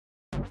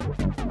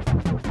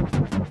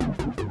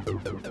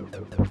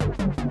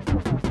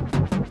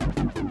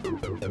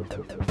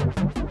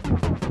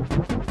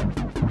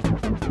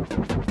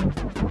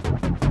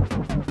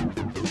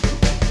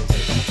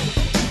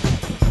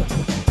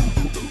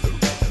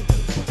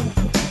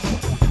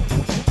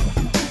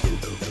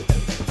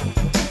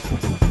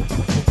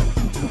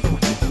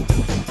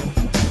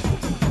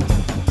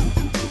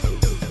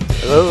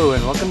Hello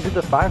and welcome to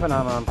the Five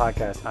Phenomenon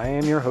Podcast. I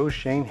am your host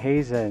Shane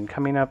Hazen.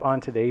 Coming up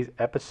on today's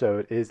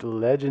episode is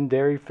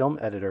legendary film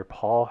editor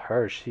Paul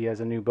Hirsch. He has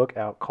a new book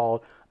out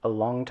called A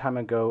Long Time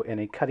Ago in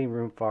a Cutting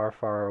Room Far,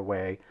 Far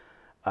Away.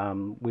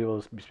 We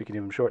will be speaking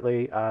to him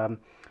shortly.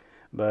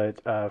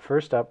 But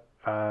first up,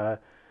 for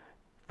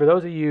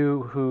those of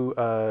you who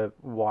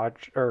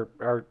watch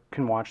or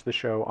can watch the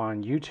show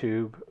on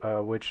YouTube,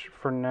 which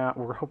for now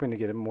we're hoping to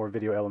get more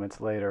video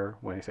elements later.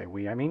 When I say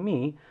we, I mean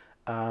me.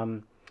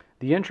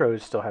 The intros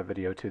still have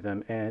video to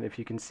them, and if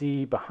you can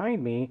see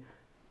behind me,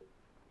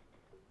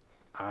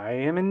 I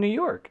am in New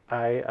York.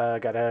 I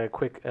got a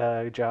quick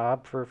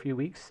job for a few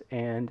weeks,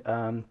 and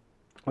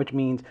which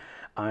means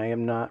I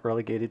am not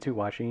relegated to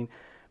watching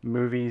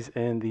movies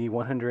in the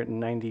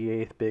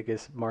 198th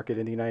biggest market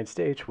in the United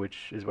States,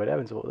 which is what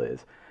Evansville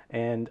is.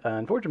 And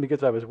unfortunately,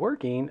 because I was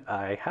working,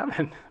 I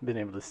haven't been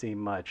able to see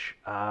much.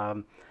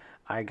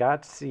 I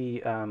got to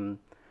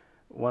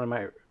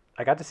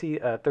see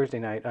Thursday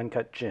night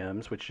Uncut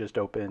Gems, which just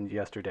opened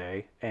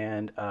yesterday,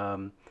 and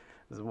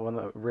this is one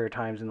of the rare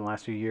times in the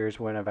last few years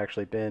when I've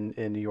actually been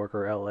in New York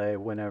or LA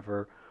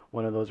whenever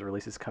one of those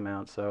releases come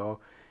out. So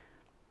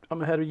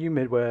I'm ahead of you,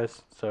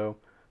 Midwest. So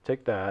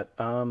take that.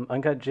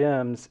 Uncut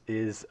Gems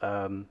is,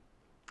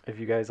 if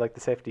you guys like the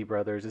Safdie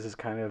brothers, this is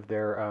kind of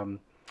their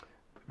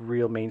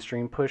real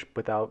mainstream push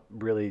without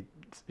really,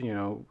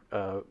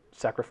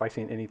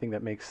 sacrificing anything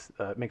that makes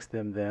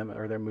them them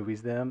or their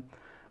movies them.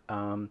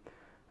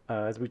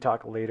 As we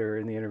talk later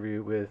in the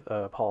interview with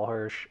Paul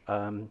Hirsch,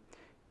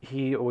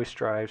 he always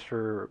strives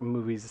for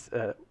movies,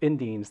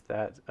 endings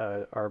that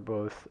are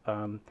both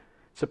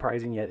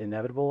surprising yet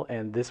inevitable,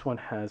 and this one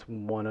has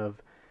one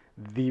of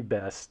the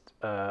best,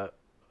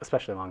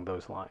 especially along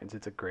those lines.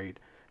 It's a great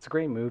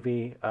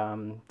movie.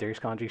 Darius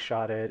Khondji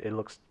shot it. It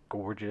looks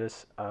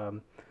gorgeous.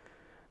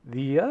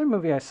 The other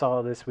movie I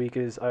saw this week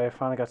is I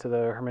finally got to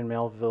the Herman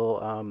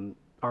Melville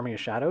Army of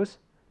Shadows.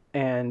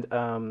 And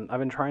I've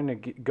been trying to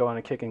go on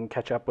a kick and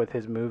catch up with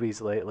his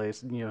movies lately.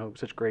 It's,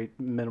 such great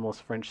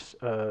minimalist French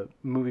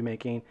movie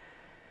making.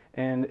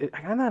 And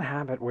I got in that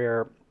habit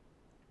where,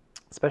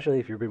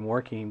 especially if you've been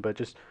working, but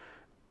just,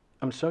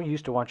 I'm so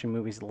used to watching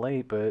movies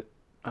late, but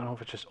I don't know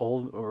if it's just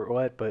old or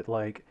what, but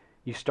like,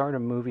 you start a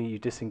movie, you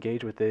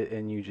disengage with it,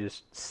 and you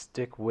just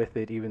stick with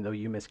it even though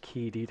you miss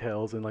key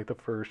details in like the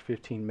first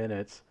 15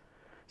 minutes.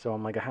 So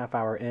I'm like a half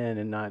hour in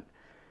and not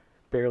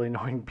barely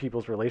knowing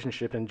people's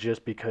relationship, and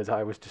just because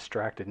I was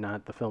distracted,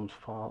 not the film's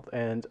fault.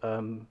 And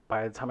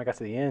by the time I got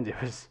to the end, it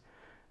was,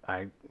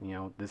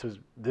 this was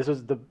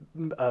the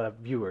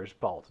viewer's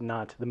fault,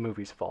 not the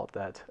movie's fault.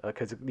 That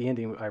because the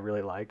ending I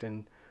really liked,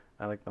 and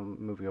I like the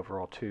movie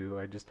overall too.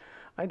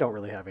 I don't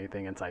really have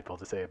anything insightful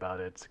to say about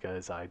it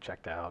because I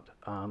checked out.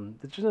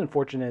 It's just an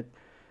unfortunate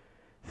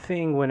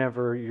thing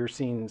whenever you're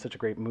seeing such a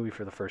great movie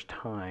for the first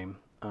time.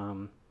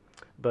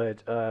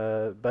 But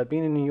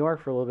being in New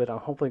York for a little bit, I'm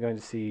hopefully going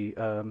to see.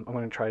 I'm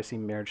going to try to see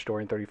Marriage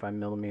Story in 35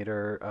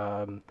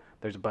 millimeter.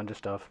 There's a bunch of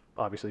stuff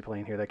obviously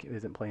playing here that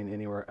isn't playing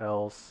anywhere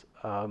else.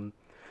 I want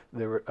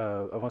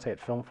to say at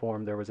Film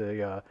Forum there was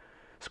a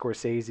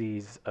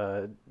Scorsese's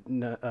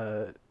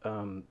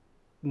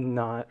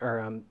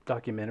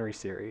documentary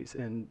series,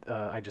 and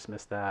I just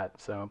missed that.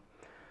 So,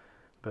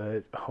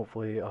 but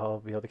hopefully I'll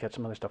be able to catch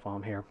some other stuff while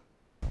I'm here.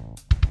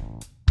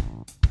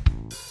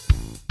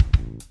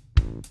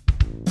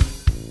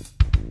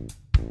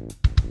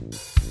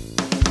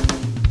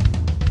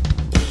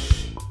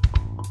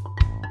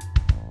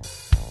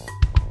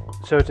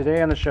 So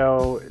today on the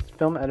show, it's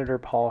film editor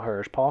Paul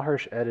Hirsch. Paul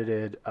Hirsch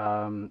edited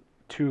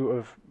two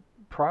of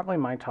probably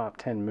my top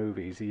 10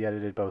 movies. He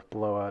edited both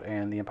Blowout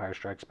and The Empire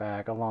Strikes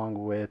Back,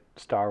 along with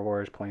Star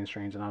Wars, Planes,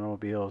 Trains, and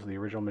Automobiles, the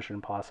original Mission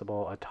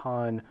Impossible, a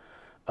ton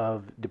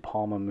of De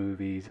Palma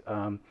movies.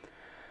 I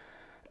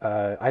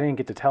didn't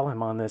get to tell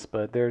him on this,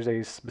 but there's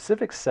a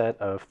specific set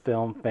of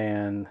film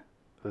fan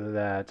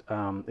that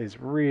is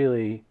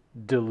really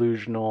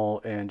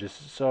delusional and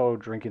just so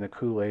drinking the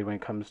Kool-Aid when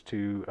it comes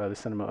to the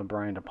cinema of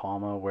Brian De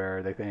Palma,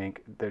 where they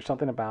think there's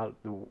something about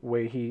the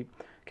way he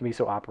can be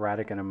so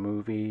operatic in a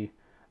movie,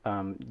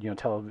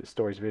 tell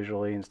stories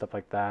visually and stuff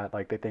like that.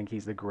 Like, they think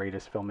he's the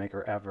greatest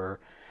filmmaker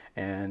ever.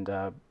 And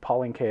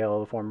Pauline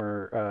Kael, the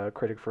former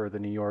critic for The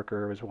New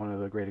Yorker, was one of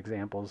the great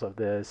examples of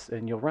this.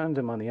 And you'll run into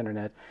him on the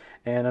internet.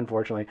 And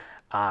unfortunately,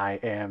 I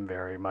am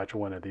very much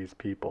one of these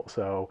people.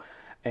 So,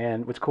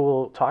 and what's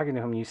cool talking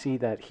to him, you see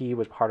that he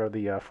was part of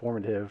the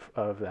formative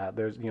of that.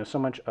 There's so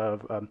much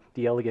of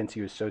the elegance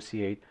you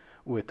associate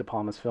with De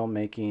Palma's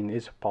filmmaking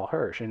is Paul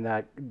Hirsch, and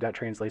that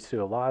translates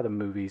to a lot of the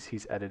movies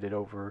he's edited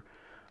over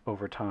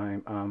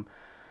time.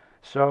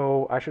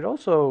 So I should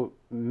also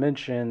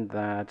mention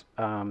that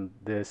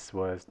this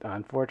was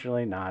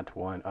unfortunately not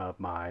one of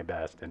my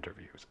best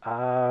interviews.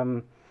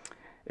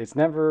 It's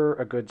never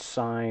a good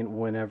sign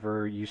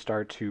whenever you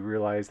start to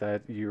realize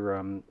that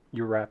your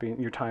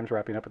time's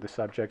wrapping up with the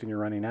subject and you're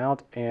running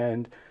out.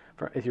 And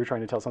if you're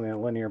trying to tell something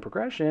in linear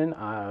progression,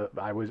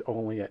 I was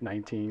only at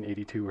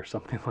 1982 or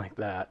something like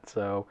that.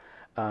 So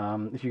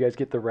if you guys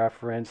get the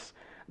reference,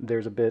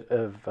 there's a bit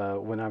of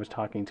when I was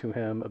talking to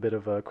him, a bit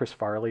of a Chris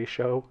Farley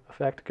show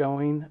effect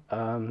going.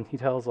 And he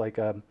tells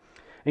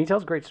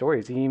great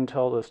stories. He even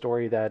told a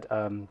story that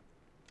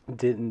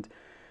didn't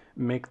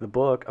make the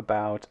book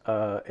about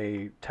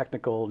a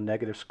technical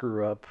negative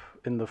screw up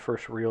in the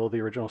first reel of the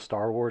original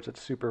Star Wars.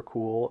 It's super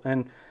cool.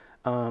 And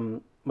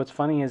what's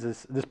funny is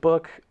this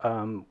book,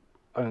 and,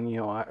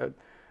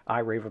 I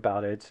rave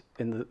about it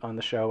on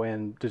the show,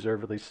 and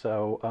deservedly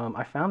so.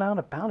 I found out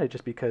about it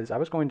just because I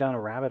was going down a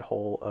rabbit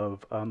hole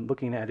of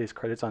looking at his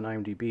credits on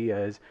IMDb,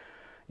 as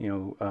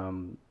you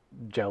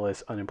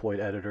jealous unemployed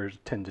editors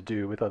tend to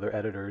do with other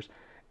editors,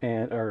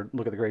 and or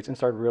look at the greats, and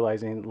started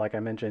realizing, like I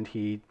mentioned,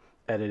 he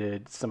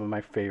edited some of my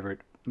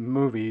favorite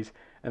movies.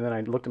 And then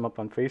I looked him up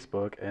on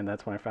Facebook, and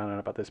that's when I found out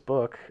about this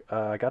book.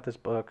 I got this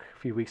book a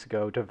few weeks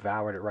ago,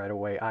 devoured it right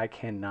away. I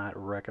cannot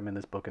recommend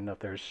this book enough.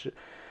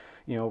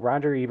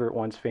 Roger Ebert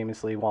once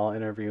famously, while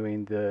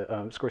interviewing the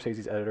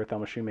Scorsese's editor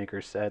Thelma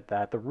Shoemaker, said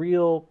that the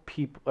real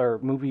people or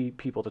movie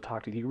people to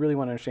talk to, you really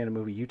want to understand a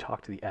movie, you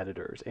talk to the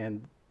editors.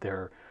 And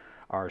there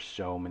are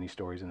so many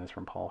stories in this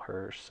from Paul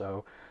Hirsch.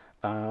 So,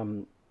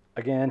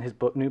 again, his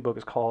new book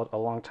is called A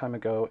Long Time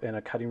Ago in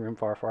a Cutting Room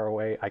Far, Far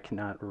Away. I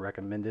cannot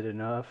recommend it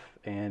enough.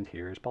 And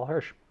here's Paul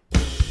Hirsch.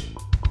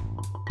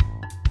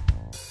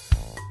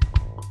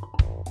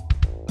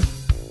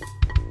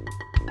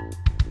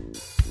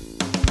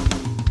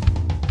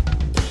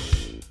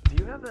 Do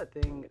you have that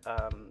thing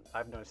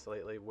I've noticed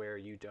lately where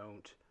you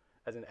don't,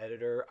 as an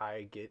editor,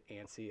 I get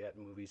antsy at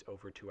movies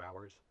over 2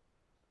 hours?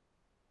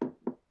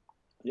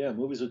 Yeah,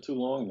 movies are too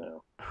long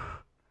now.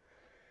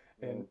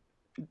 And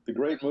The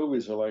great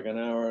movies are like an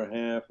hour and a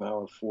half,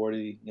 hour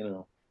 40,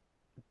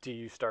 do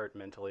you start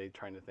mentally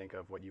trying to think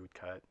of what you would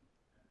cut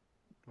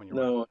when you're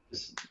watching?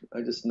 No,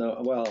 I just know.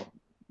 Well,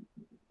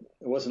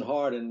 it wasn't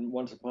hard in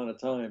Once Upon a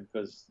Time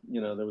because,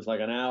 there was like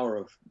an hour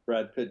of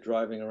Brad Pitt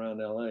driving around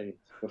LA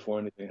before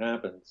anything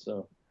happened.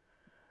 So,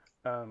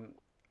 Um,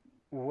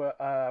 Well,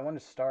 I want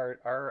to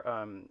start.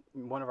 Our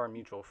one of our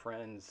mutual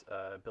friends,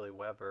 Billy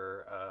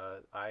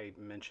Weber. I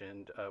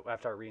mentioned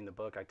after reading the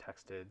book, I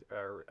texted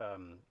or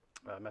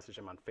messaged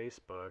him on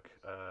Facebook,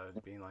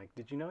 being like,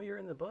 "Did you know you're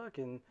in the book?"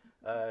 And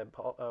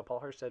Paul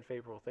Hirsch said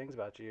favorable things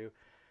about you,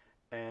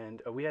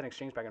 and we had an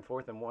exchange back and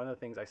forth. And one of the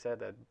things I said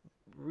that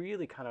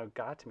really kind of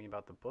got to me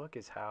about the book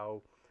is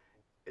how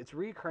it's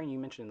reoccurring. You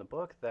mentioned in the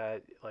book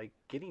that like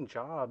getting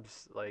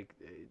jobs, like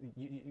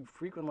you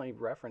frequently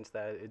reference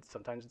that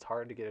sometimes it's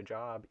hard to get a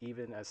job,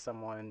 even as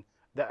someone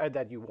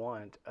that you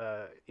want,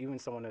 even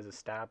someone as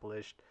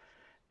established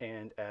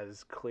and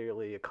as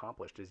clearly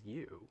accomplished as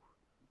you.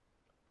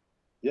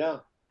 yeah,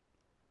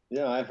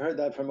 yeah, I've heard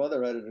that from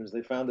other editors.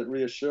 They found it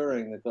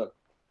reassuring. They thought,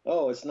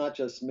 oh, it's not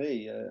just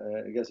me.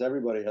 I guess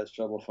everybody has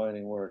trouble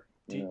finding work,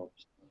 Do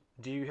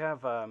do you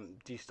have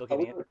do you still Are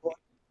get we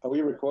are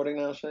we recording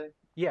now, Shay?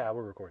 yeah,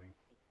 we're recording.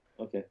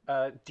 Okay.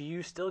 Do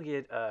you still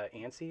get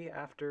antsy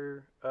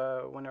after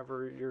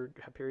whenever you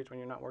have periods when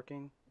you're not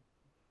working?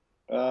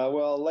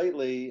 Well,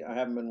 lately I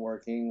haven't been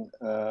working.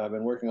 I've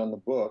been working on the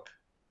book.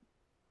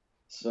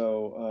 So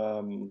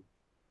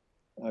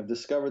I've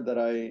discovered that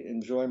I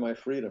enjoy my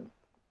freedom,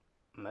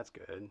 And that's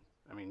good.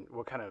 I mean,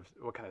 what kind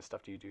of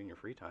stuff do you do in your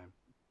free time?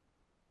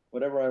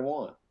 whatever I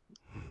want.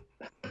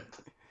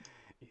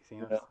 Easy You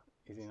enough. know,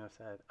 Easy enough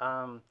said.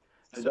 I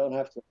So don't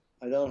have to.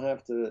 I don't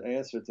have to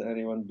answer to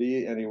anyone,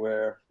 be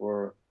anywhere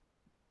for.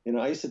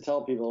 I used to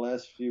tell people the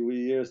last few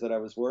years that I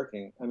was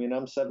working. I mean,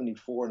 I'm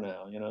 74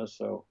 now.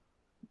 So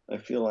I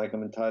feel like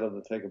I'm entitled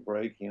to take a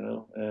break.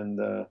 And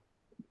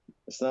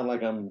it's not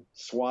like I'm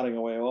swatting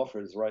away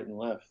offers right and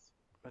left.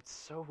 it's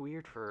so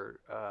weird for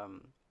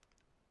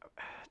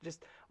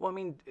just. Well, I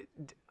mean,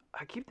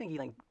 I keep thinking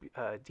like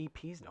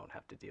DPs don't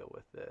have to deal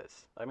with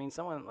this. I mean,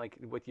 someone like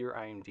with your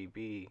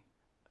IMDb,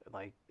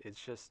 like it's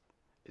just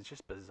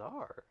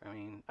bizarre.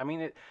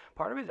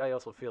 Part of it I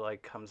also feel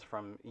like comes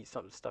from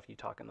some stuff you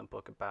talk in the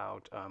book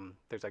about.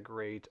 There's a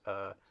great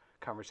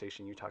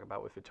conversation you talk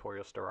about with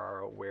Vittorio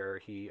Storaro where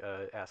he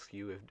asks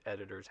you if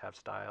editors have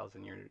styles,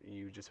 and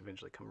you just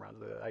eventually come around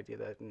to the idea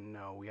that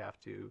no, we have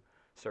to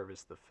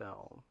service the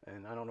film.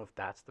 And I don't know if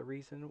that's the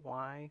reason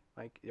why,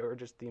 like, or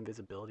just the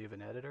invisibility of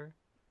an editor.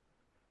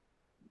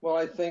 Well,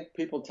 I think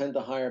people tend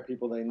to hire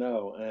people they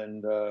know,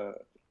 and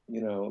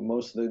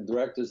most of the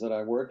directors that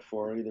I work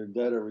for are either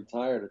dead or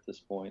retired at this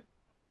point.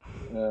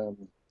 Um,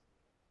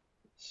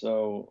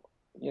 so,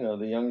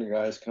 the younger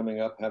guys coming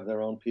up have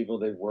their own people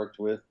they've worked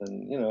with,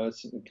 and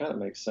it kind of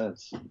makes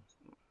sense.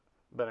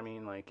 But I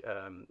mean, like,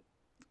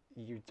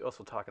 you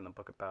also talk in the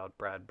book about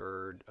Brad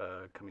Bird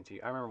coming to you.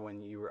 I remember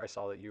when I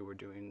saw that you were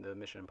doing the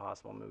Mission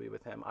Impossible movie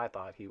with him. I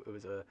thought it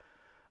was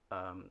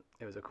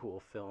it was a cool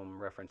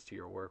film reference to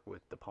your work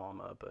with De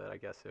Palma, but I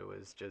guess it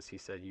was just he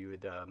said you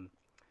would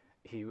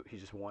he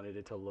just wanted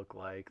it to look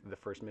like the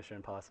first Mission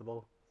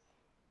Impossible.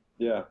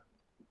 Yeah.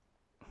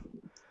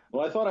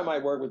 Well, I thought I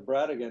might work with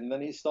Brad again. And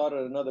then he started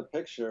another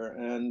picture,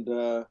 and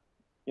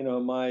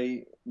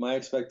my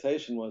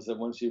expectation was that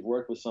once you've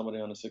worked with somebody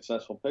on a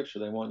successful picture,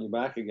 they want you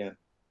back again.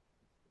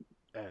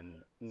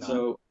 And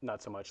So,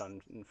 not so much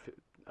on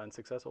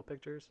unsuccessful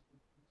pictures.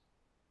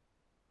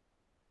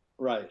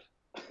 right.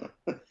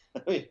 I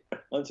mean,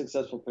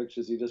 unsuccessful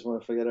pictures, you just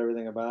want to forget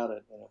everything about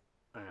it.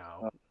 I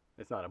know Uh,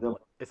 it's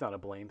not a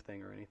blame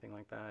thing or anything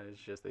like that. It's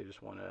just they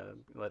just want to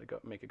let it go,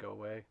 make it go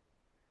away.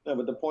 no,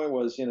 but the point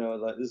was,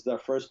 like this is our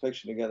first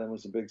picture together and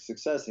was a big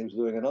success. He was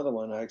doing another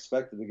one. I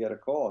expected to get a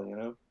call.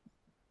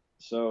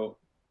 So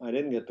I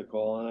didn't get the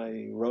call, and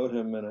I wrote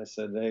him and I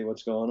said, "Hey,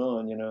 what's going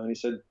on?" And he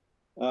said,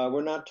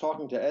 "We're not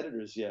talking to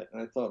editors yet."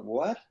 And I thought,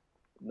 "What?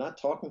 Not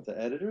talking to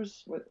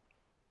editors?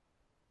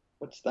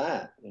 What's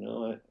that?"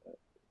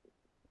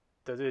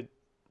 Does it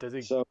does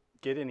it So,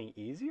 get any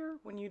easier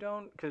when you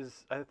don't?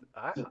 Because so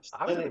I was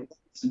then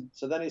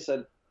gonna. he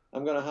said,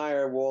 "I'm going to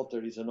hire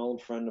Walter. He's an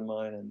old friend of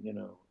mine,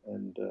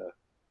 and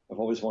I've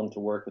always wanted to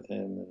work with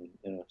him."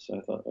 And so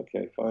I thought,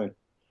 okay, fine.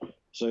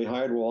 So he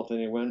hired Walter,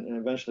 and he went, and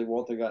eventually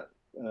Walter got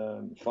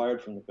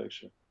fired from the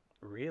picture.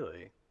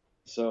 Really?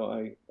 So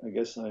I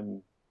guess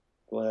I'm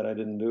glad I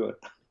didn't do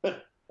it.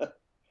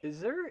 Is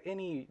there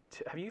any?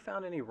 Have you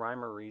found any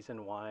rhyme or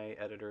reason why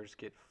editors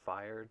get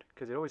fired?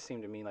 Because it always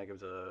seemed to me like it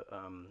was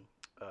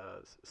a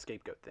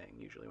scapegoat thing.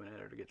 Usually, when an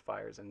editor gets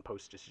fired, and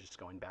post is just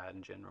going bad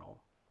in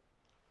general.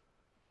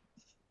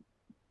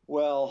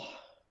 Well,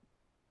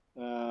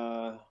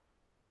 uh,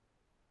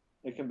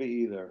 it can be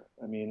either.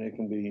 I mean, it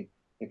can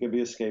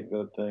be a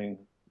scapegoat thing,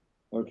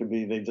 or it could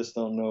be they just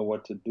don't know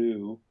what to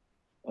do.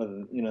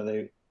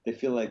 They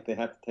feel like they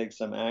have to take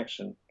some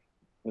action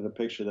with a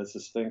picture that's a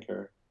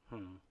stinker,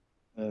 Hmm.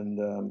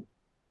 and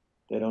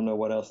they don't know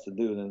what else to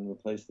do than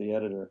replace the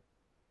editor.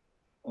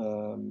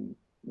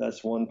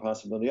 That's one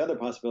possibility. The other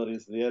possibility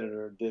is the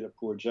editor did a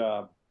poor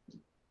job.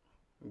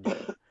 Yeah.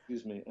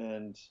 Excuse me,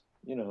 and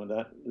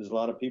that there's a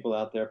lot of people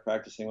out there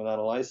practicing without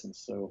a license.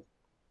 So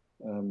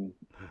um,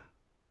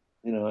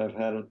 I've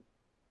had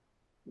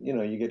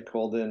you get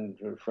called in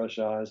for fresh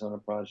eyes on a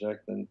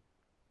project, and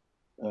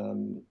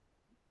um,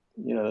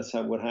 that's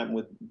what happened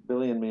with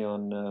Billy and me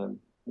on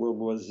World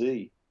War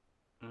Z.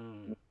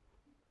 Mm.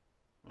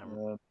 Um,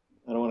 Uh,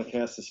 I don't want to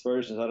cast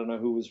aspersions. I don't know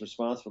who was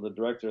responsible, the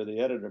director or the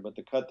editor, but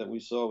the cut that we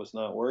saw was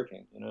not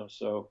working.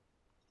 So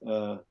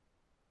uh,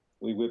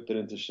 we whipped it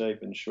into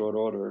shape in short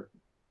order,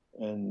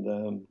 and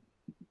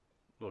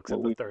well, except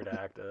what the we third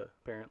act,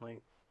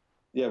 apparently.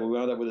 yeah, we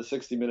wound up with a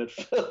 60-minute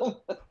film,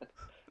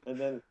 and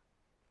then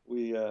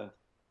we uh,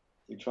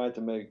 we tried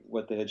to make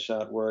what they had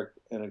shot work,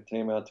 and it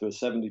came out to a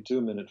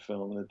 72-minute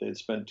film that they'd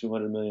spent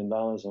 $200 million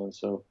on.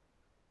 So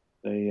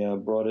they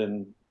brought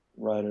in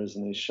writers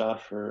and they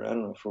shot for I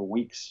don't know for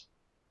weeks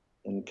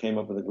and came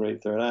up with a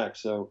great third act.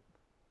 So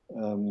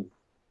um,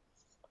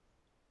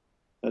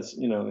 that's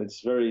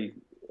it's very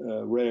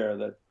rare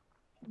that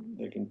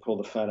they can pull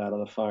the fat out of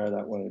the fire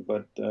that way.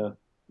 But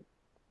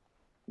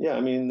yeah,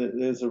 I mean,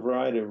 there's a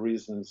variety of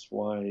reasons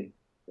why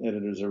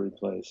editors are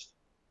replaced.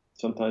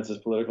 Sometimes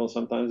it's political,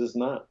 sometimes it's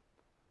not.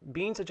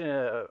 Being such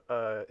an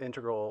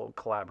integral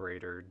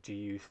collaborator, do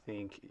you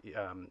think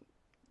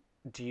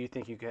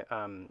you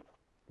can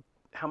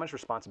how much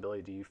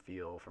responsibility do you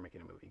feel for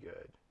making a movie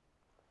good?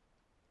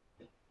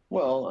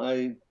 Well,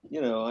 I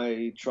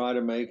try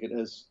to make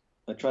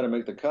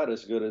the cut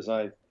as good as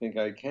I think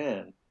I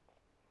can.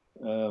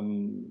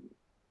 Um,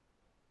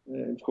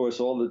 of course,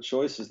 all the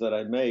choices that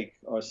I make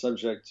are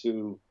subject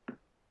to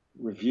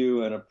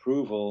review and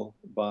approval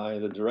by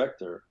the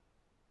director.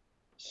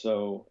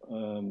 So,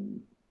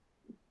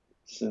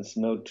 since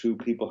no two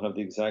people have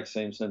the exact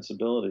same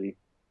sensibility,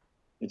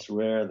 it's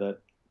rare that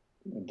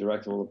a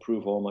director will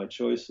approve all my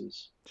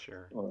choices,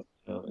 Sure. or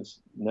it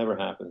never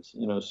happens.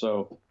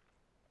 So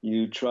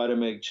you try to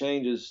make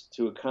changes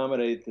to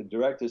accommodate the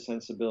director's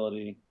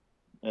sensibility,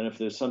 and if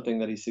there's something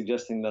that he's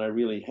suggesting that I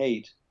really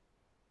hate,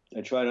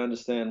 I try to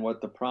understand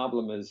what the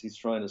problem is he's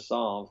trying to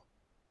solve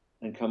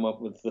and come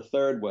up with the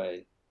third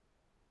way,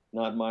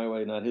 not my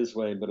way, not his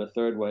way, but a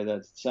third way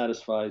that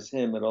satisfies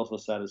him. It also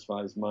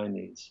satisfies my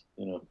needs.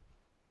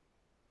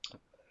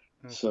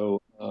 Okay.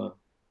 So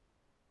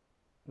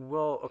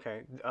Well,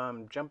 okay.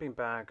 Jumping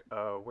back,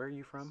 where are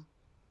you from?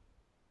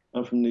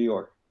 I'm from New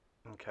York.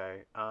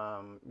 Okay.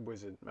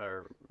 Was it You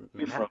from?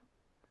 Manhattan?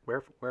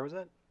 Where was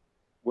it?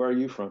 Where are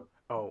you from?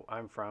 Oh,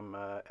 I'm from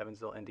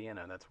Evansville,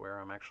 Indiana. That's where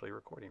I'm actually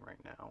recording right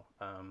now.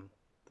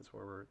 That's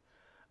where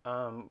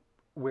we're.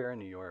 Where in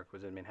New York?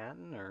 Was it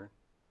Manhattan or?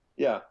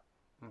 Yeah,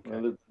 I Okay.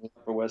 lived on the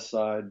Upper West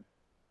Side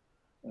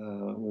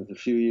with a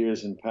few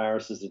years in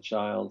Paris as a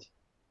child,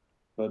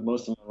 but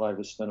most of my life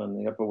was spent on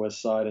the Upper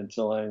West Side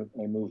until I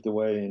moved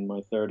away in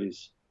my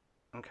 30s.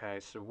 Okay.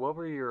 So what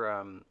were your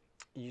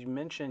you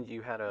mentioned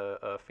you had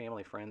a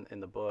family friend in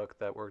the book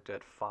that worked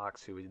at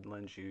Fox who would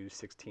lend you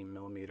 16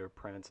 millimeter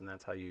prints, and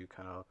that's how you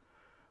kind of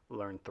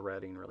learned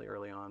threading really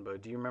early on. But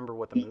Yes. do you remember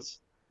what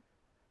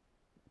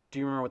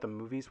the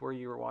movies were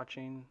you were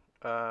watching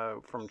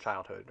from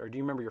childhood, or do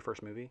you remember your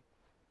first movie?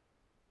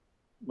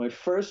 My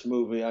first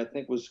movie, I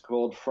think, was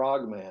called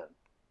Frogman,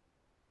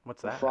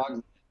 What's or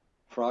that?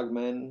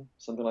 Frogmen,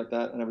 something like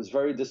that. And I was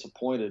very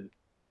disappointed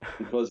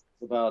because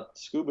it's about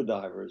scuba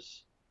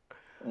divers,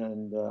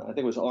 and I think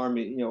it was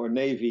Army, or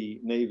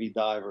Navy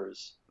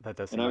divers. That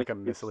does And seem like a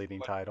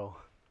misleading title.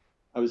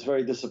 I was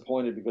very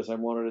disappointed because I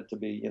wanted it to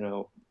be,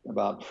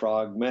 about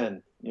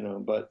frogmen,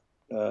 but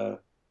it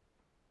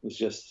was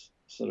just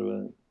sort of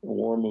a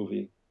war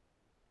movie.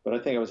 But I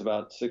think I was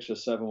about 6 or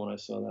 7 when I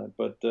saw that.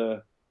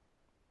 But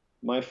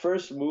my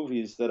first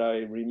movies that I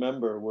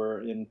remember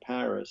were in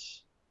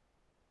Paris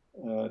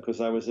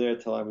because I was there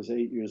till I was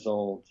 8 years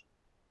old.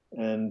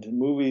 And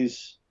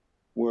movies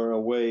were a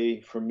way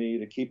for me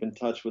to keep in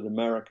touch with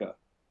America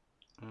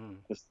Mm.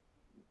 because,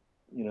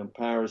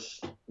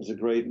 Paris is a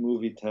great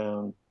movie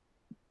town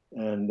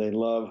and they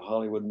love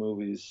Hollywood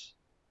movies.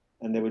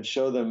 And they would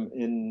show them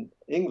in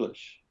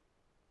English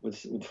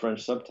with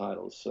French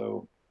subtitles.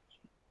 So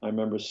I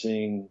remember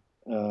seeing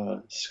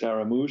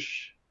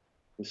Scaramouche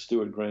with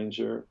Stuart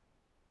Granger,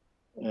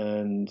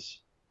 and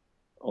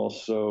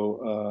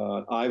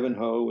also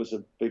Ivanhoe was a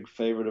big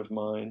favorite of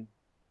mine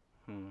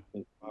Hmm.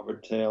 with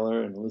Robert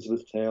Taylor and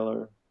Elizabeth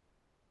Taylor,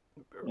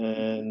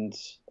 and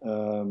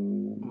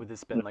Would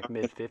this been like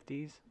mid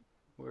 50s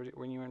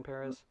when you were in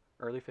Paris?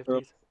 Early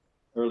early, 50s?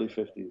 early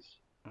 50s.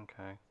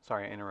 Okay.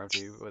 Sorry, I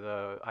interrupted you with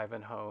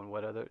Ivanhoe and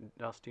what other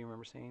else do you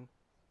remember seeing?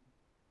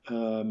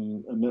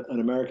 An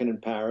American in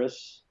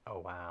Paris, Oh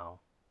wow.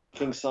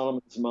 King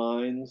Solomon's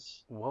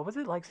Mines. What was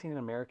it like seeing an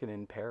American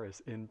in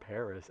Paris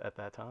at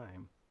that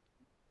time?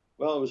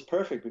 Well, it was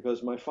perfect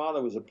because my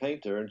father was a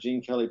painter and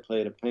Gene Kelly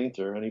played a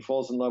painter, and he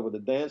falls in love with a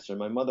dancer.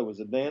 My mother was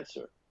a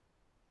dancer.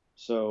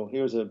 So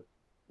here's a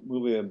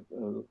movie,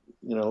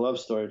 love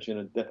story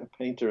between a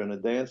painter and a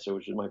dancer,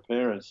 which is my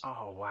parents.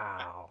 Oh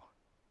wow.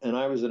 And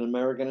I was an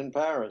American in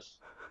Paris.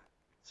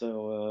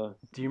 So,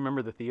 Do you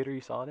remember the theater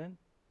you saw it in?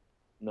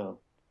 no.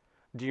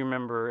 Do you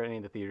remember any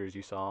of the theaters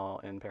you saw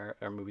in Paris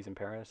or movies in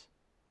Paris?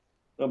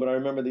 No, but I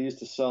remember they used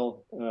to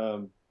sell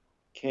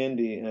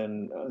candy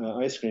and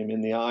ice cream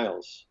in the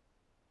aisles.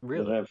 They'd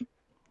Really? have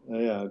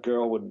yeah, a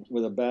girl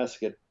with a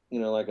basket,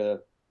 like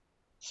a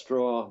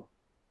straw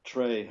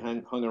tray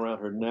hung around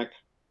her neck.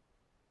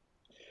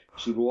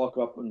 She'd walk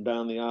up and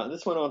down the aisle. And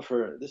this went on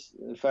for this.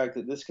 In fact,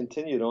 this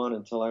continued on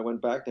until I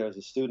went back there as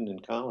a student in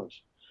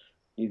college.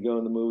 You'd go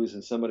in the movies,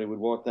 and somebody would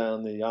walk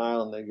down the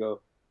aisle, and they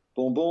go,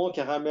 "Bonbon,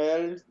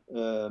 caramel,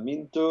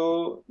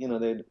 minto."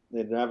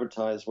 They'd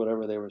advertise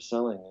whatever they were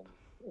selling.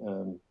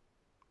 And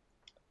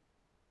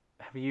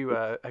Have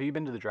you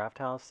been to the Draft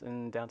House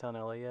in downtown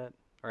LA yet,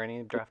 or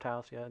any Draft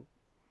House yet?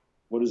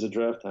 what is a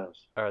draft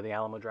house? Or the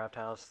Alamo Draft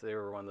House? They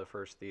were one of the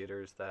first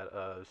theaters that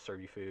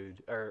serve you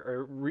food,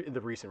 or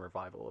the recent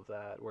revival of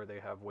that, where they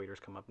have waiters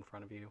come up in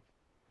front of you.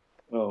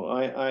 Oh,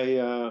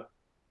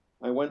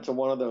 I went to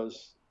one of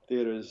those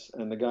theaters,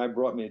 and the guy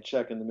brought me a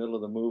check in the middle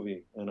of the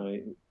movie, and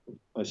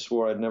I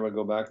swore I'd never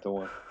go back to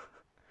one.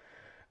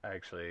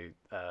 Actually,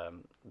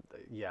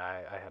 yeah,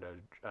 I had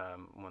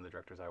one of the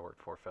directors I worked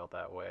for felt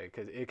that way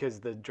because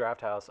the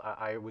Draft House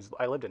I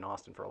lived in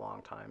Austin for a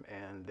long time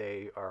and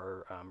they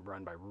are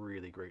run by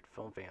really great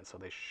film fans, so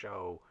they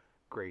show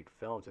great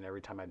films. And every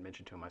time I'd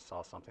mention to him I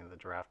saw something at the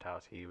Draft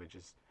House, he would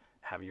just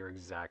have your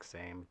exact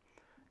same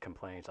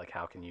complaints, like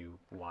how can you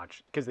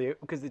watch, because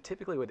they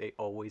typically would they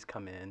always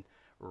come in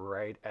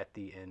right at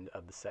the end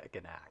of the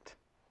second act,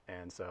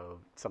 and so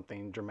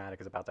something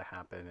dramatic is about to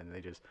happen and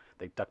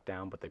they duck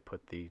down but they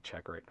put the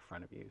check right in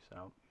front of you.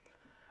 So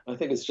I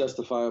think it's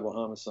justifiable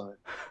homicide.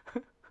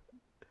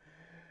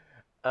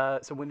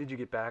 so when did you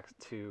get back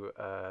to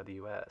the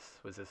US?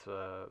 Was this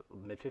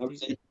mid I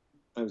was 50s? eight,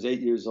 I was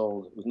 8 years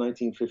old. It was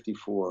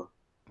 1954.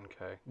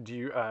 Okay, do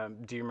you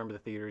remember the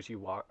theaters you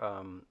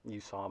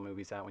saw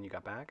movies at when you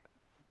got back?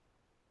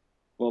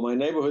 Well, my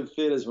neighborhood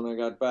theaters when I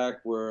got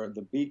back were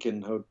the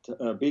Beacon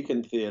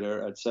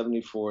Theater at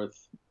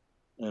 74th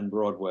and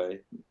Broadway,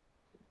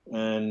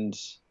 and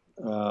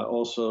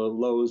also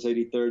Lowe's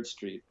 83rd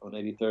Street on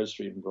 83rd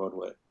Street and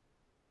Broadway.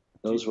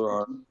 Do Those were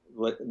our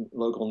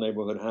local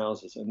neighborhood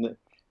houses. And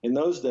in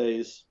those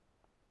days,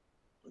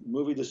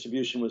 movie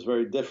distribution was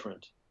very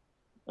different.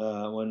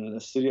 When a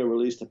studio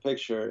released a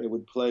picture, it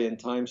would play in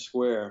Times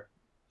Square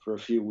for a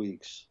few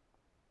weeks.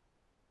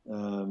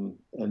 And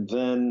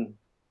then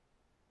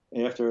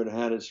after it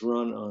had its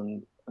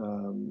run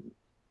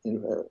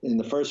in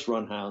the first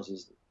run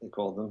houses, they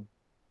called them,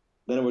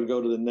 then it would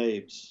go to the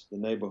NABES, the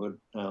neighborhood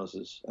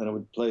houses, and it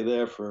would play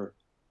there for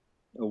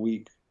a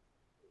week,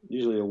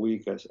 usually a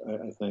week, I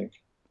think.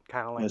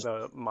 Kind of like As,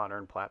 the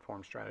modern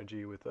platform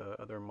strategy with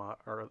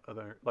or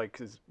other, like,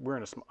 because we're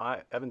in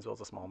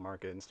Evansville's a small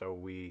market, and so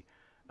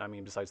I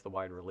mean, besides the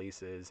wide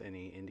releases,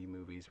 any indie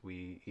movies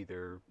we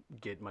either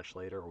get much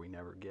later or we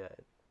never get.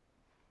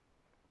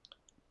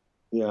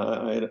 yeah,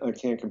 I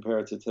can't compare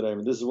it to today,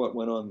 but this is what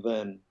went on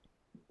then.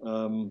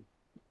 Um,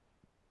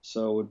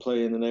 So would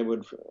play in the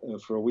neighborhood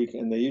for a week,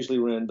 and they usually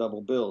ran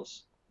double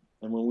bills.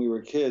 And when we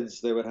were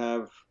kids, they would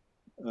have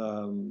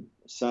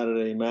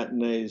Saturday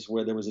matinees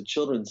where there was a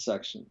children's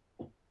section,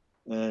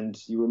 and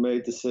you were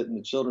made to sit in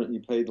the children.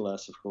 You paid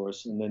less, of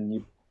course, and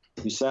then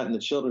you sat in the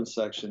children's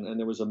section, and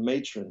there was a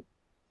matron,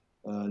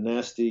 a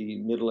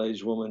nasty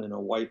middle-aged woman in a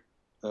white,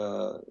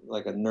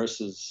 like a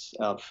nurse's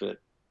outfit,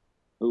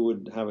 who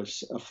would have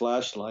a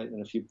flashlight,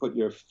 and if you put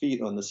your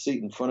feet on the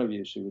seat in front of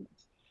you, she would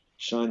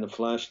shine the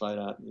flashlight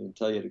out and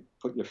tell you to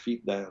put your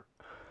feet down.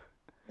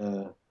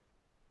 Uh,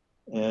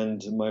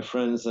 and my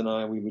friends and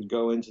I, we would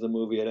go into the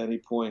movie at any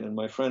point, and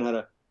my friend had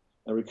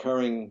a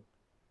recurring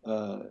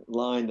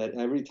line that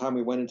every time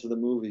we went into the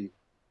movie,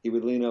 he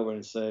would lean over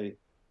and say,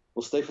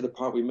 "We'll stay for the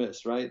part we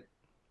missed, right?"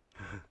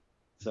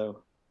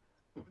 So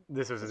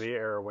This was the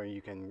era where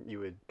you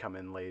would come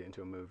in late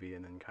into a movie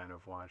and then kind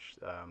of watch.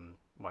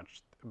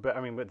 But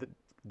I mean,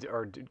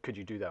 could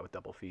you do that with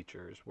double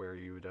features where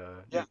you would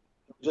yeah,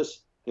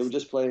 just they would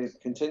just play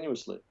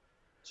continuously.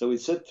 So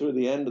we'd sit through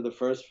the end of the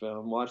first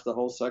film, watch the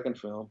whole second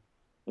film,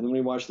 and then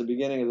we watched the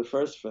beginning of the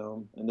first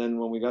film, and then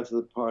when we got to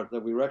the part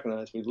that we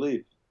recognized, we'd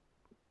leave.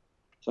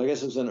 So I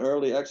guess it was an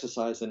early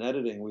exercise in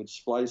editing. We'd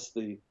splice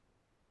the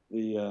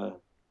the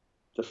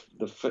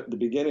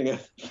beginning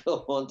of the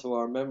film onto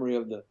our memory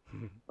of the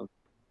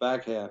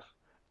back half.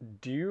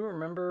 Do you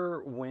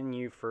remember when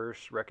you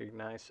first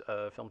recognized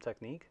film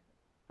technique?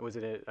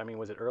 I mean,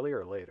 was it earlier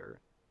or later?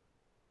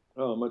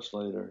 Oh, much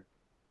later.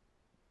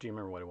 Do you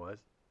remember what it was?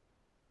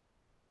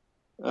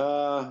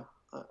 Uh,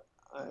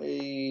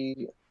 I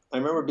I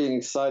remember being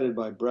excited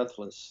by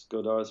Breathless,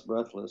 Godard's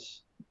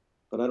Breathless,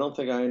 but I don't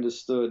think I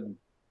understood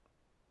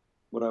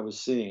what I was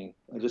seeing.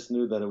 I just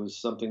knew that it was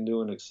something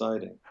new and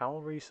exciting. How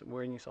old were you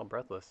when you saw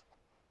Breathless?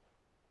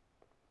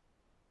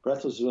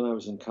 Breathless was when I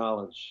was in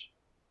college.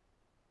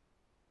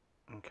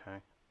 Okay.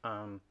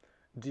 Um,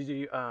 do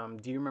you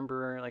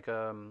remember like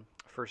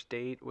first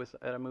date with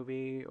at a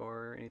movie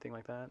or anything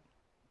like that?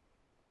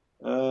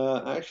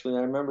 Actually,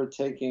 I remember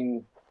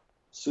taking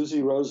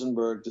Susie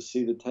Rosenberg to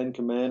see the Ten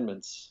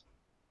Commandments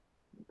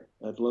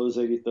at Lowe's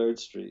 83rd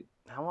Street.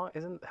 How long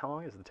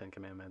is the Ten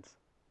Commandments?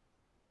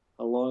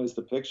 How long is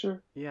the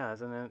picture? Yeah,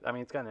 isn't it? I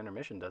mean, it's got an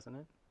intermission, doesn't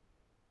it?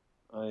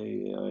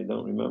 I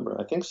don't remember.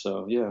 I think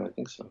so. Yeah, I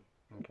think so.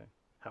 Okay.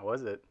 How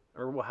was it?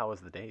 Or well, how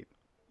was the date?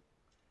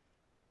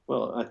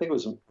 Well, I think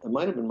it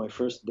might have been my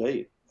first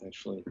date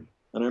actually,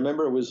 and I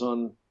remember it was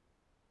on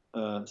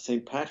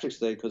St. Patrick's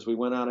Day because we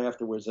went out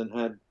afterwards and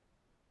had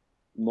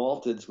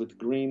malteds with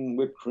green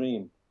whipped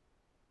cream.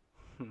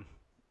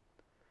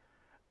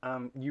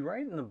 You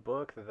write in the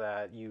book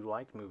that you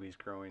liked movies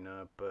growing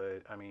up, but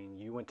I mean,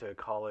 you went to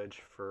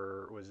college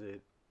for, was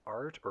it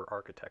art or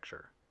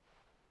architecture?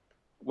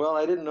 Well,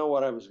 I didn't know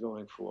what I was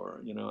going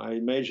for. You know, I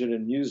majored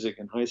in music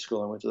in high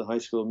school. I went to the High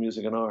School of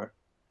Music and Art,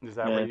 Is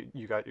that where and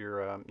you got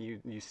your,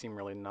 you seem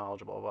really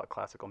knowledgeable about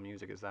classical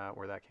music. Is that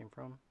where that came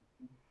from?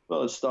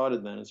 well, it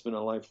started then. It's been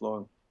a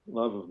lifelong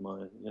love of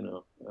mine. You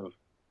know, I've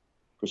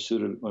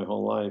pursued it my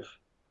whole life.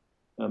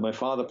 My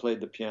father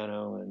played the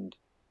piano, and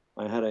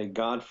I had a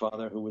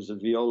godfather who was a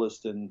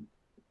violist in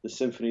the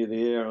Symphony of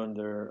the Air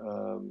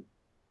under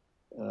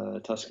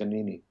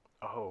Toscanini,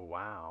 Oh,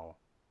 wow.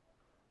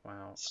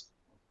 Wow.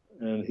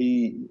 and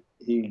he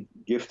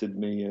gifted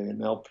me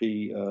an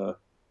LP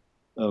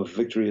of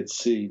Victory at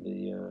Sea,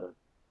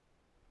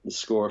 the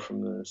score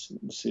from the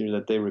series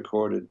that they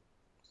recorded,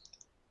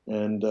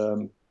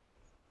 and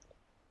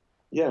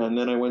yeah, and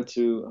then I went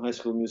to High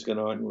School of Music and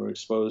Art and were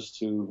exposed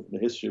to the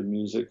history of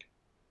music,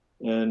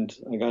 and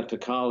I got to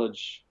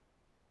college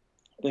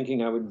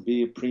thinking I would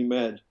be a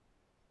pre-med,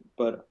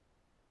 but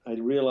I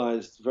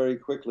realized very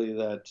quickly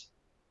that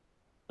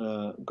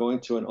going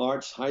to an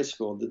arts high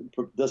school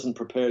doesn't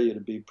prepare you to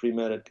be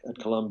pre-med at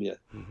Columbia.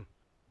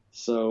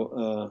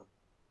 So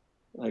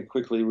I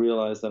quickly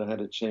realized that I had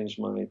to change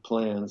my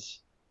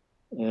plans.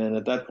 And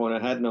at that point,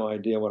 I had no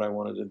idea what I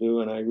wanted to do.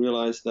 And I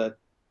realized that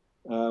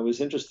I was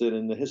interested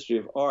in the history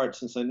of art.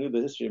 Since I knew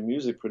the history of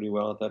music pretty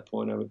well at that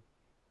point,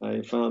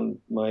 I found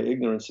my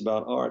ignorance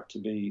about art to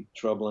be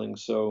troubling.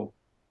 So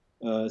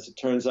as it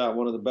turns out,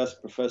 one of the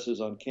best professors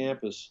on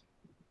campus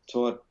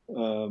taught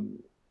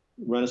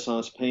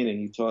Renaissance painting.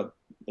 He taught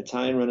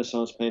Italian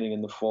Renaissance painting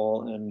in the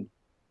fall and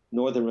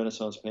Northern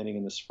Renaissance painting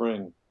in the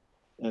spring.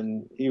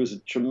 And he was a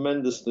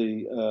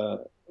tremendously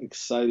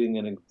exciting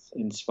and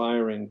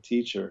inspiring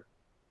teacher.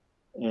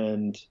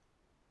 And,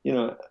 you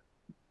know,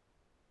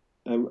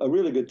 a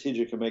really good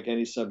teacher can make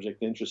any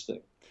subject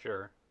interesting.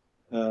 Sure.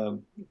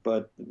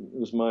 But it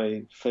was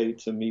my fate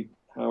to meet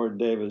Howard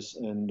Davis.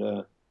 And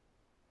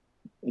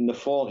in the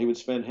fall, he would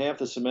spend half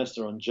the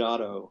semester on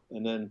Giotto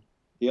and then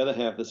the other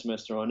half of the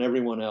semester on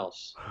everyone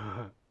else.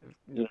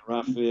 You know,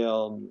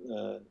 Raphael,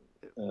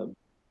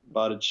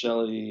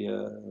 Botticelli,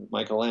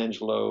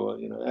 Michelangelo,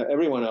 you know,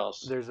 everyone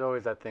else. There's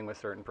always that thing with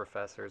certain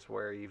professors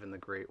where even the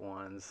great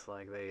ones,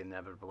 like they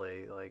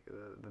inevitably, like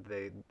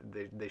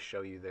they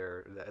show you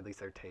at least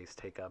their taste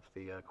take up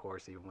the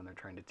course even when they're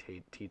trying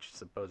to teach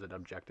supposed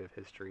objective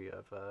history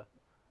of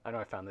I know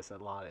I found this a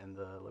lot in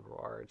the liberal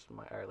arts,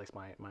 or at least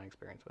my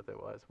experience with it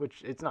was,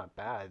 which it's not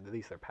bad. At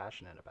least they're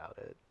passionate about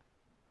it.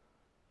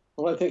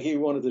 Well, I think he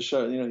wanted to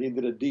show, he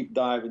did a deep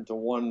dive into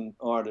one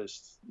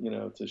artist,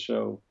 to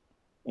show,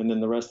 and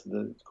then the rest of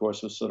the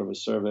course was sort of a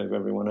survey of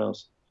everyone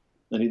else.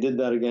 And he did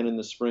that again in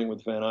the spring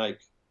with Van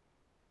Eyck.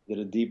 Did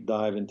a deep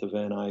dive into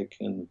Van Eyck,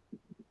 and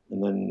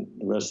then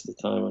the rest of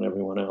the time on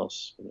everyone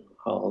else,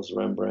 Hals,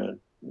 Rembrandt,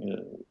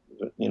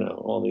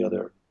 all the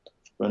other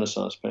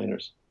Renaissance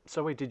painters.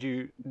 So wait, did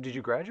you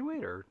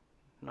graduate or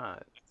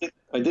not?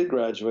 I did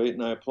graduate,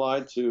 and I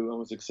applied to, I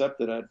was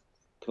accepted at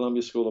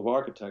Columbia School of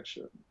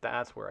Architecture.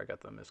 That's where I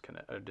got the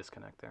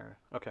disconnect there.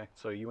 Okay,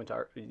 so you went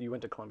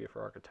to Columbia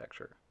for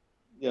architecture.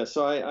 Yeah,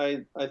 so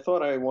I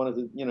thought I wanted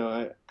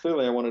to,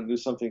 clearly I wanted to do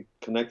something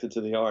connected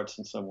to the arts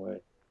in some way,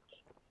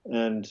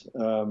 and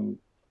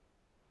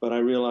but I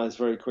realized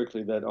very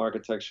quickly that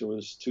architecture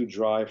was too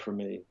dry for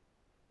me,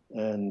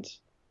 and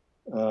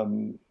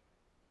um,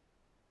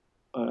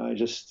 I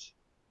just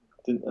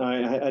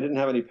I didn't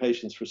have any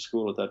patience for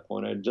school at that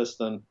point. I had just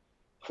done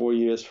 4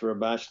 years for a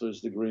bachelor's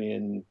degree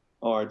in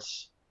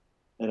arts,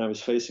 and I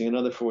was facing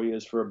another 4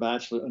 years for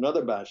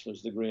another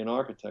bachelor's degree in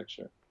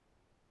architecture.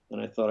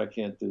 And I thought, I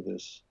can't do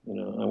this.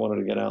 I wanted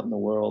to get out in the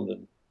world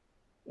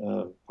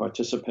and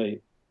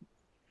participate.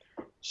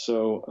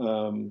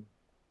 So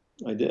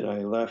I did. I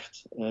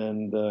left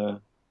and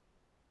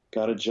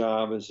got a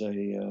job as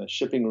a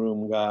shipping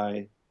room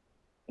guy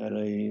at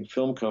a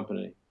film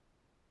company,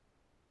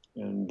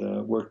 and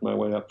worked my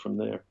way up from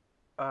there.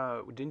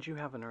 Didn't you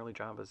have an early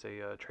job as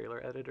a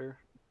trailer editor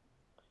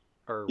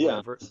or Yeah,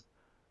 whatever?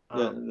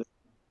 yeah. Um,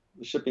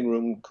 The shipping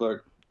room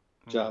clerk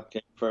mm, job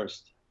came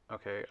first.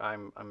 okay,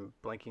 I'm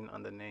blanking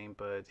on the name,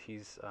 but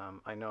he's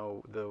I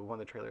know the one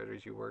of the trailer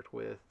editors you worked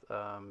with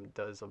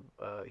does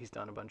he's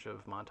done a bunch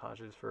of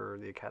montages for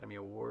the Academy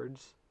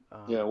Awards.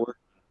 Yeah, work.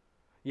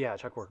 Yeah,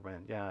 Chuck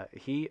Workman. Yeah,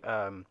 he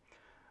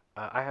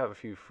I have a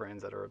few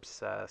friends that are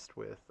obsessed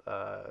with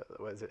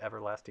what is it,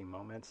 Everlasting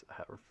Moments?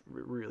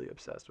 Really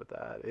obsessed with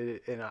that.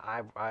 And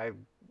I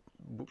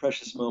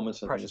Precious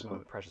moments, I think it's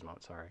called. Precious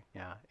Moment. Sorry,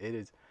 yeah, it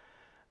is.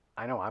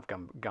 I know I've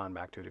gone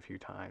back to it a few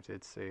times.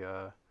 It's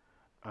a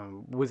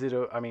was it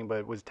a, I mean,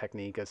 but was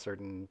technique a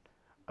certain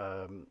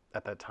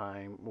at that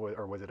time,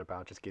 or was it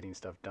about just getting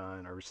stuff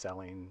done or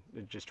selling,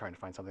 just trying to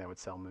find something that would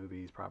sell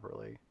movies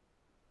properly?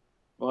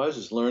 Well, I was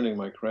just learning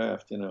my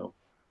craft.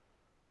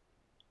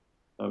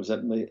 I was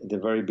at the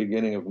very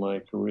beginning of my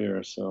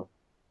career, so.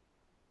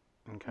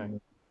 Okay.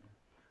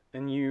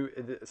 And you,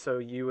 so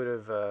you would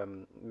have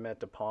met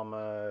De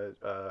Palma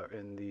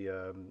in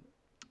the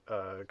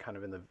kind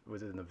of in the,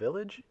 was it in the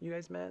village you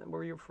guys met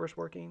where you were first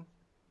working?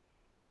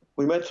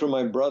 We met through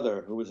my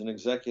brother, who was an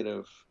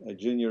executive, a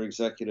junior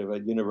executive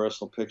at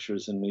Universal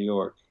Pictures in New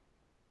York,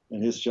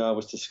 and his job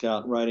was to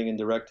scout writing and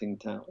directing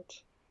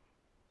talent.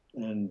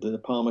 And De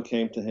Palma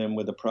came to him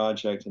with a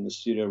project, and the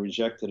studio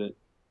rejected it.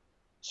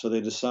 So they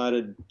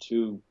decided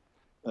to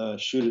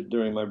shoot it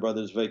during my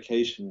brother's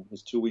vacation,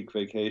 his 2 week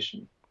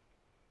vacation.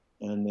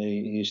 And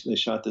they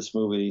shot this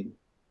movie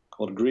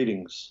called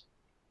Greetings,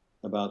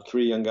 about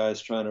three young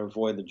guys trying to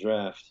avoid the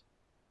draft.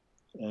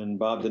 And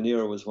Bob De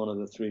Niro was one of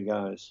the three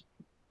guys.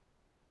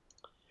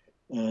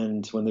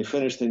 And when they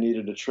finished, they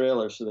needed a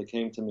trailer, so they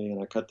came to me,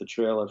 and I cut the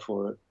trailer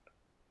for it.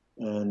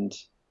 And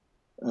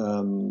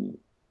um,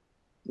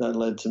 that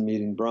led to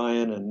meeting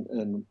Brian,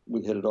 and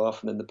we hit it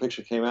off. And then the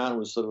picture came out. It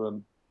was sort of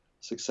a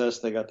success.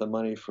 They got the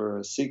money for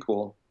a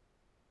sequel,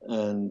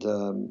 and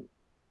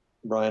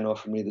Brian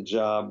offered me the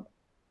job.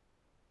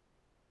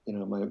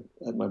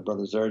 At my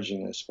brother's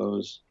urging, I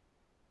suppose.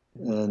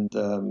 And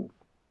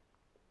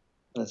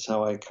that's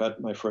how I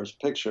cut my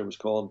first picture.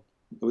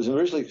 It was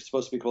originally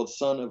supposed to be called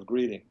Son of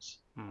Greetings.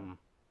 Hmm.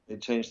 They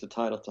changed the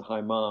title to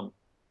Hi Mom,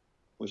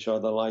 which are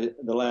the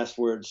last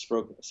words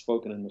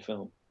spoken in the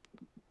film.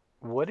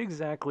 What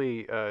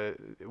exactly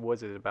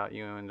was it about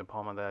you and De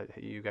Palma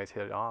that you guys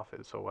hit it off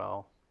so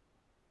well?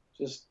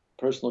 Just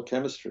personal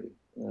chemistry.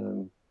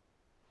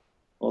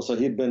 Also,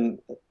 he'd been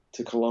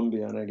to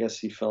Columbia, and I guess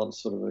he felt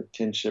sort of a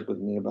kinship with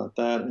me about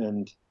that.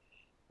 And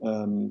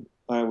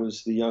I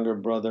was the younger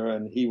brother,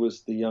 and he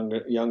was the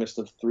youngest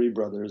of three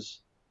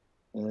brothers,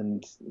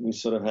 and we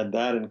sort of had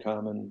that in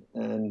common.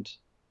 And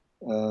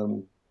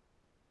um,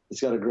 he's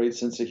got a great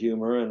sense of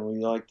humor, and we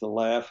like to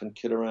laugh and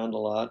kid around a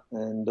lot.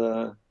 And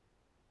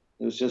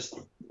it was just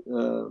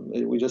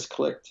we just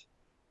clicked.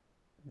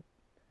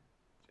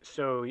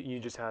 So you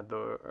just had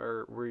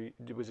or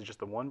was it just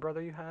the one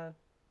brother you had?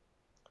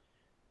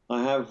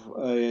 I have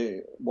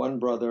a one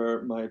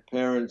brother. My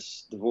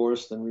parents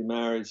divorced and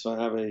remarried, so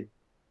I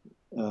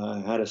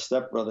had a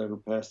stepbrother who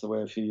passed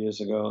away a few years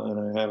ago,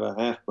 and I have a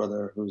half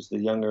brother who's a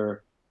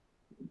younger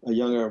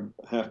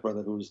half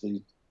brother who's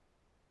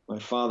my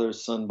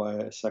father's son by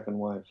a second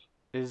wife.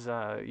 Is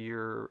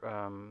your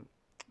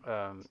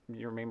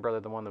main brother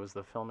the one that was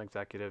the film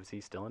executive? Is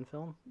he still in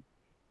film?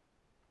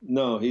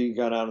 No, he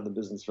got out of the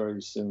business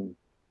very soon.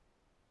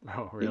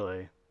 Oh, He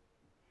really?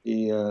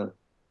 he Uh,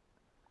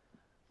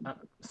 yeah,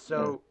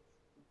 so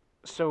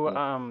so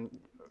yeah.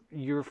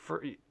 your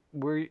fir-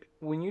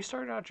 when you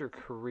started out your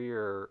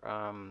career,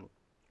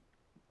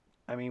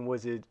 I mean,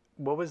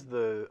 what was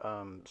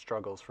the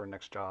struggles for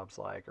next jobs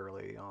like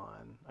early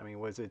on? I mean,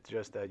 was it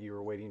just that you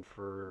were waiting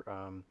for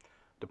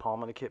De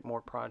Palma to get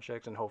more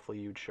projects and hopefully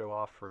you'd show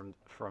off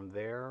from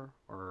there,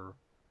 or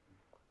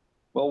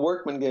Well,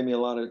 Workman gave me a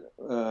lot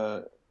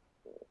of.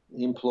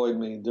 He employed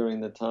me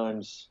during the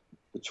times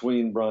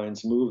between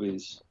Brian's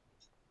movies.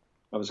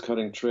 I was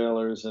cutting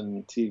trailers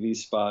and TV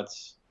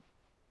spots.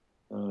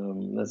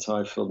 That's how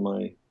I filled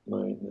my.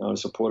 I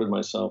supported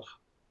myself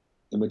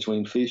in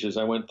between features.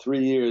 I went 3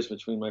 years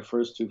between my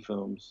first two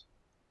films,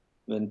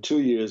 then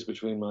 2 years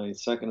between my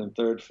second and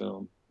third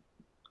film,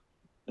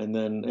 and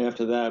then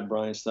after that,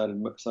 Brian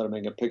started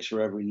making a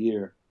picture every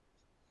year.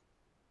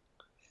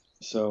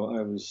 So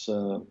I was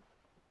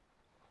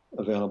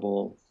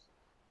available.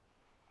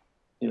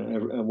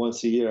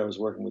 Once a year I was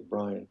working with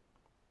Brian.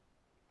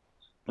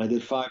 I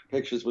did 5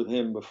 pictures with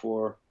him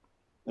before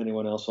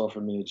anyone else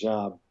offered me a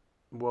job.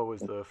 what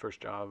was the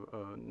first job,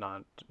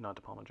 not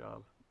De Palma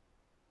job?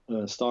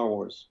 Star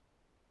Wars.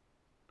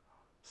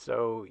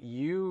 So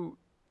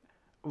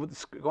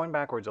going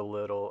backwards a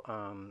little,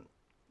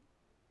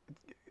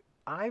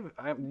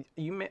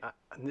 you may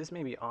this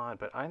may be odd,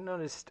 but I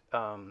noticed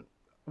one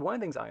of the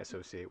things I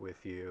associate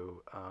with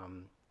you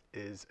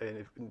is, and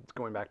if,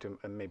 going back to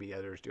maybe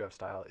editors do have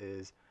style,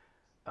 is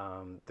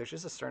there's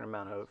just a certain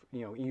amount of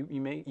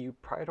you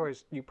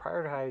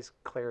prioritize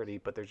clarity,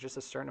 but there's just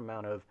a certain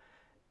amount of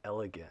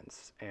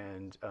elegance,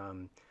 and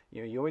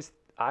you always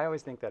I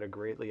always think that a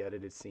greatly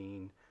edited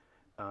scene,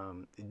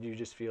 you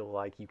just feel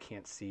like you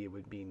can't see it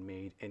would being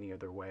made any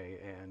other way,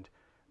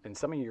 and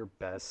some of your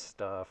best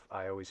stuff,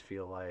 I always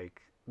feel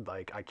like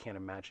I can't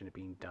imagine it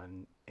being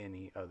done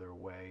any other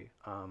way.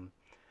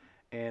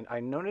 And I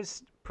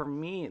noticed, for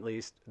me at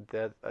least,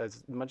 that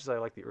as much as I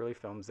like the early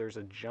films, there's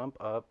a jump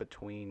up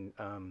between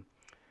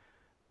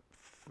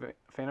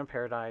Phantom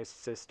Paradise,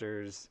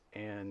 Sisters,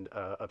 and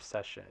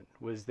Obsession.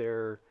 Was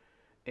there?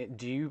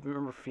 Do you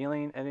remember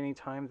feeling at any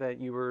time that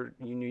you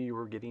knew you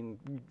were getting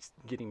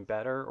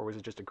better, or was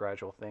it just a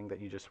gradual thing that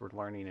you just were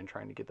learning and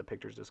trying to get the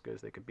pictures as good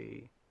as they could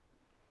be?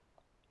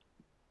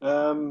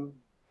 Um,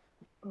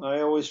 I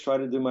always try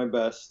to do my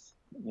best.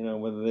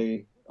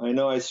 I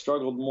know I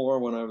struggled more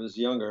when I was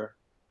younger.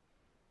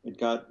 It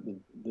got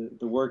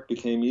the work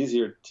became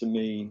easier to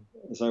me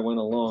as I went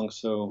along.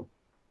 So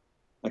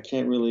I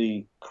can't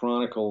really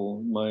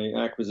chronicle my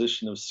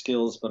acquisition of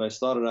skills, but I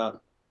started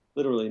out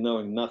literally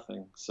knowing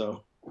nothing.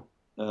 So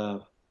uh,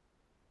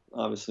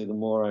 obviously, the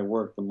more I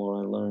worked, the more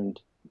I learned.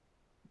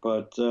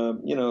 But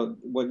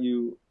what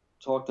you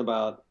talked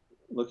about,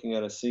 looking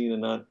at a scene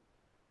and not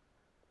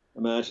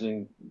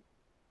imagining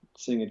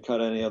seeing it cut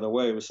any other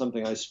way, was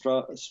something I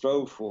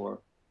strove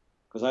for,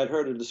 because I'd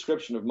heard a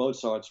description of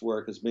Mozart's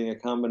work as being a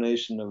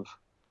combination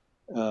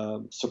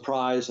of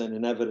surprise and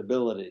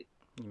inevitability.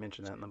 You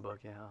mentioned that in the book,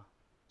 yeah.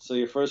 So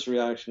your first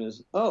reaction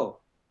is, oh,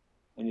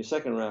 and your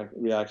second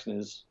reaction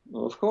is,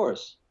 well, of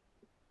course.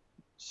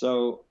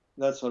 So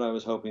that's what I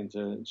was hoping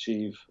to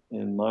achieve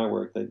in my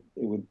work, that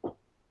it would,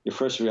 your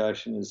first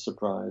reaction is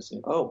surprise.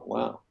 Oh,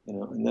 wow.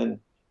 And then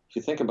if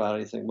you think about it,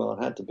 you think, well,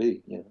 it had to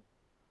be.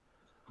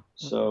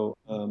 So,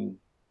 I'm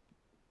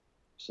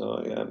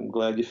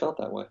glad you felt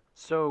that way.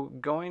 So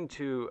going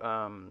to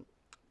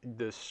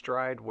the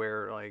stride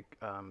where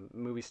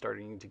movies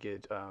starting to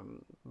get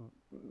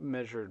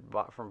measured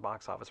from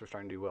box office, were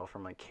starting to do well,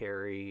 from like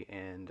Carrie,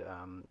 and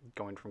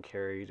going from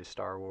Carrie to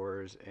Star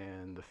Wars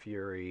and The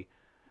Fury.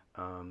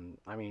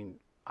 I mean,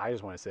 I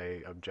just want to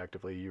say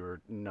objectively, you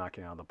were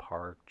knocking out of the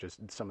park.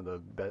 Just some of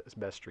the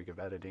best streak of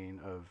editing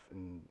of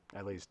in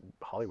at least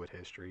Hollywood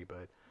history.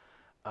 But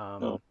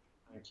No, um,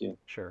 thank you.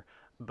 sure.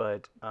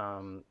 But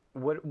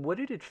what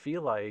did it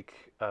feel like?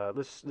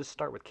 Let's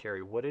start with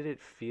Carrie. What did it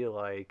feel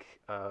like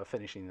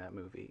finishing that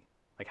movie?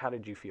 Like, how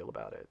did you feel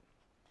about it?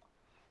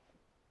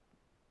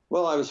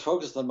 Well, I was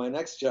focused on my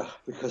next job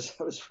because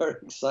I was very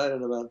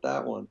excited about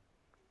that one.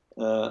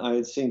 I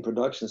had seen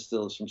production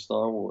stills from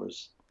Star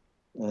Wars,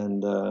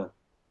 and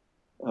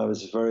I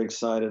was very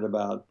excited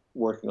about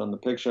working on the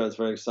picture. I was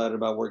very excited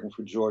about working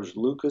for George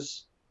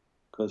Lucas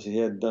because he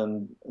had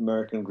done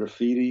American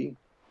Graffiti,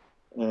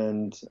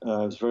 and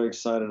I was very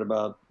excited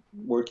about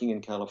working in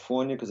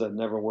California because I'd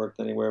never worked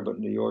anywhere but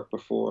New York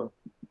before.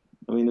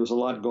 I mean, there was a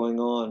lot going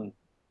on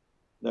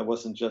that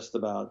wasn't just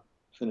about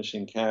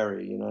finishing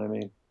Carrie. You know what I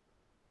mean?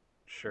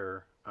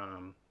 Sure.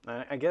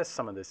 I guess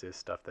some of this is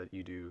stuff that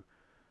you do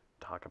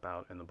talk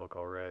about in the book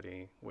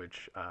already,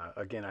 which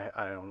again,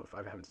 I don't know if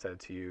I haven't said it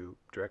to you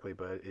directly,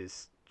 but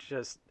is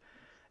just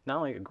not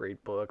only a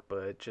great book,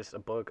 but just a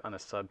book on a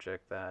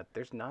subject that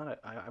there's not.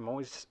 I'm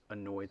always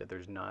annoyed that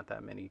there's not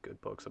that many good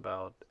books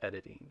about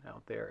editing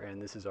out there, and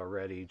this is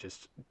already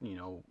just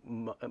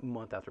a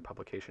month after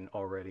publication,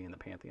 already in the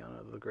pantheon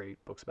of the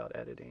great books about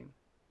editing.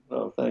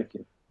 Oh, thank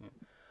you. Yeah.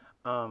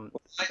 Um,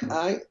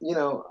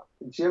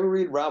 Did you ever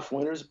read Ralph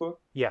Winter's book?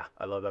 yeah,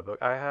 I love that book.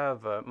 I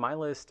have my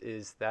list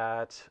is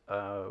that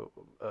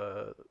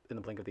In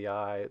the Blink of the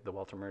Eye, the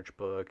Walter Murch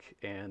book,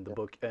 and the Yeah,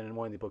 book, and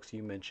one of the books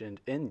you mentioned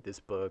in this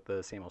book,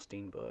 the Samuel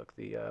Steen book,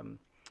 the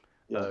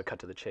yeah. Cut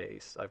to the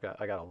Chase. I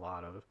got a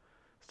lot of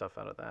stuff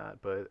out of that,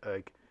 but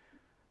like,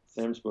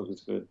 Sam's book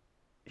is good.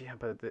 yeah,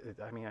 but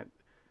I mean,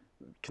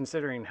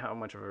 considering how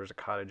much of there's a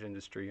cottage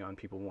industry on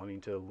people wanting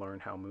to learn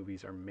how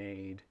movies are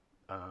made,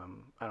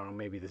 I don't know.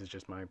 Maybe this is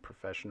just my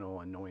professional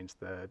annoyance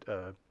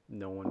that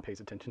no one pays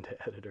attention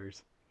to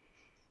editors.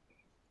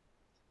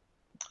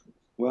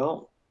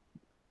 Well,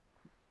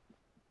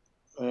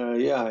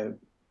 yeah,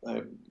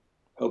 I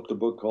hope the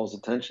book calls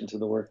attention to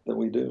the work that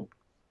we do.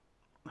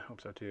 I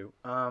hope so too.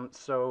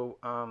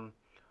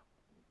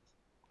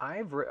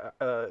 I've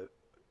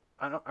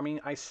I don't. I mean,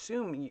 I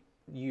assume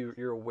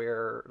you're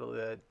aware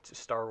that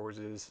Star Wars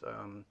is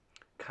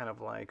kind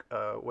of like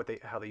what they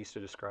how they used to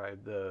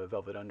describe the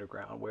Velvet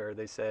Underground, where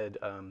they said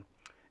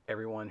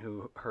everyone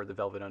who heard the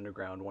Velvet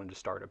Underground wanted to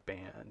start a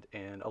band,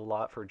 and a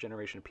lot for a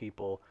generation of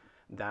people,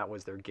 that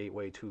was their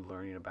gateway to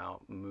learning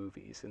about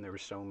movies, and there were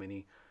so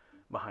many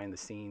behind the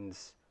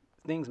scenes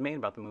things made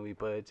about the movie,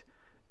 but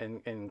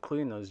and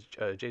including those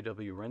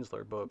J.W.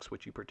 Rensler books,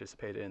 which you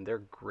participated in, they're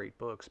great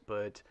books.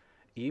 But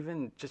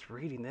even just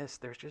reading this,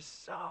 there's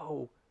just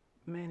so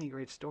many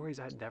great stories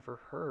I'd never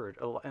heard,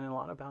 and a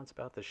lot about it's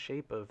about the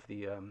shape of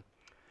the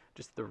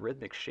just the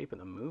rhythmic shape of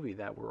the movie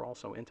that we're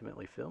also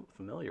intimately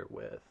familiar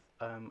with.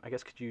 I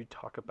guess could you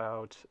talk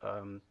about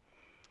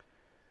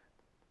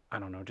I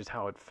don't know just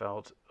how it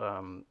felt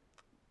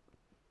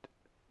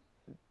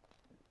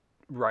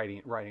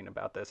writing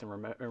about this and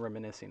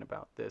reminiscing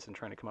about this and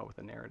trying to come up with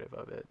a narrative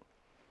of it.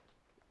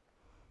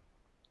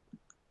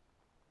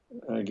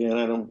 Again,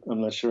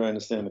 I'm not sure I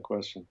understand the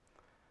question.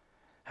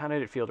 How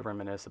did it feel to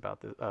reminisce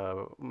about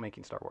the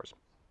making Star Wars?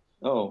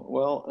 Oh,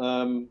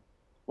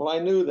 well, I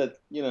knew that,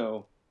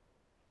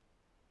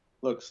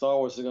 look, Star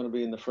Wars is going to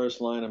be in the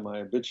first line of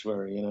my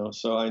obituary,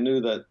 so I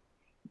knew that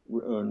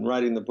in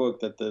writing the book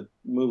that the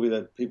movie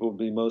that people would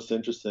be most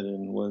interested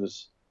in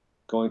was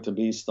going to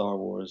be Star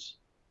Wars.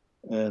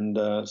 And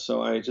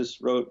so I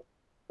just wrote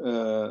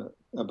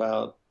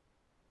about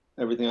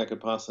everything I could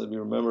possibly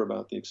remember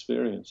about the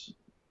experience.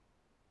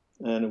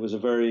 And it was a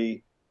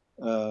very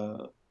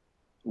uh,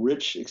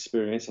 rich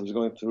experience. I was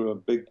going through a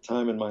big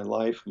time in my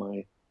life.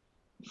 My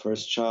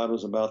first child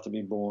was about to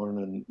be born,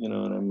 and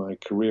and my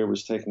career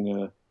was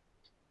taking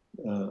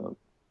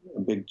a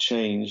big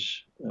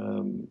change.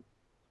 And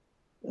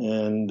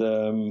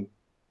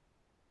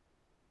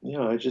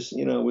I just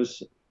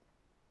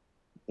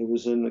it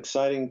was an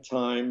exciting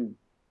time,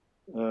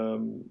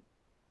 um,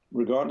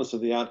 regardless of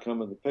the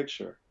outcome of the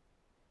picture.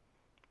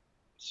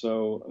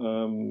 So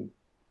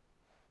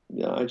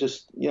yeah,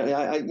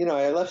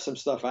 I left some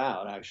stuff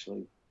out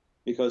actually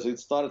because it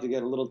started to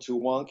get a little too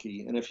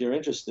wonky. And if you're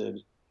interested,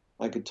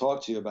 I could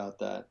talk to you about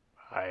that.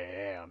 I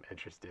am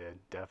interested,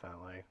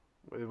 definitely.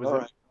 Was All it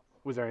right.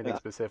 was there anything Yeah.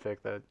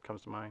 specific that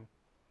comes to mind?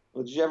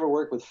 Well, did you ever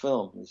work with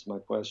film? Is my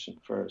question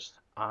first.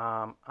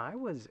 I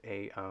was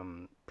a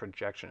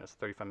projectionist,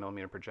 35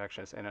 millimeter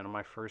projectionist, and in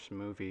my first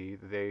movie,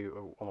 they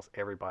almost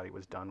everybody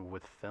was done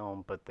with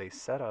film, but they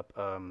set up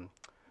oh,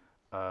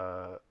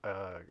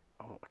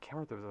 I can't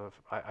remember if there was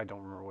I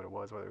don't remember what it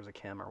was, whether it was a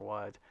cam or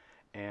what.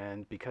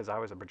 And because I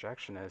was a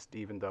projectionist,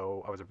 even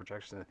though I was a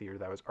projectionist in a theater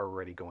that was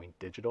already going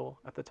digital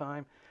at the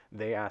time,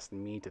 they asked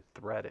me to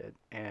thread it.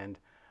 And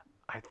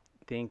I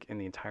think in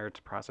the entire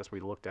process, we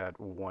looked at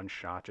one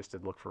shot just to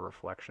look for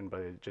reflection, but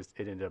it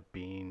ended up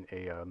being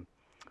a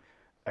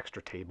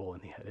extra table in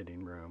the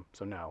editing room.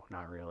 So no,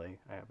 not really.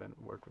 I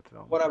haven't worked with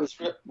film. What I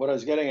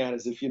was getting at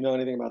is if you know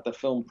anything about the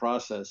film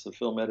process, the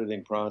film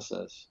editing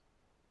process,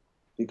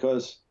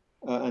 because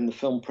and the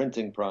film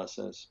printing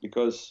process,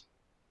 because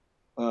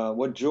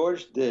what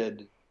George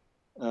did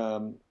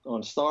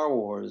on Star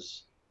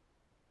Wars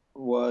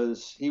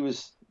was he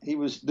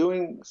was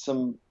doing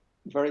some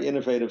very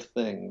innovative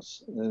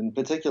things, in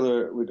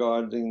particular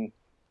regarding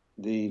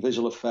the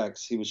visual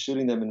effects. He was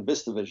shooting them in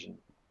VistaVision,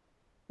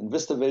 and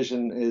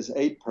VistaVision is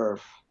 8 perf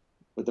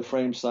with the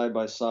frames side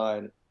by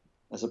side,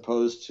 as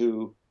opposed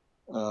to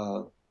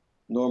uh,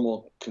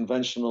 normal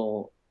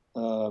conventional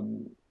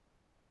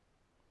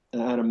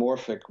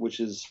anamorphic, which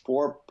is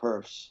 4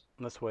 perfs.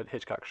 That's what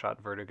Hitchcock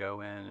shot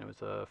Vertigo in. It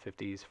was a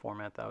 50s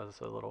format that was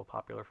a little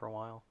popular for a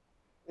while.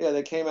 Yeah,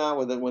 they came out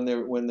with it when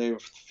they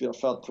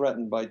felt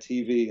threatened by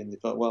TV, and they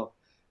thought, well,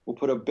 we'll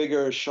put a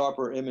bigger,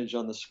 sharper image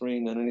on the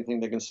screen than anything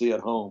they can see at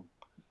home,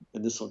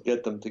 and this will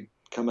get them to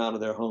come out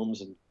of their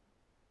homes and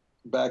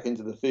back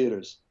into the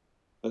theaters.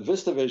 But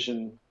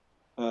VistaVision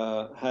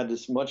had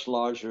this much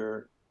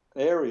larger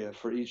area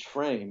for each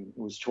frame.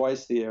 It was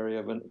twice the area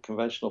of a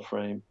conventional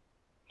frame,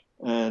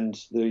 and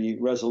the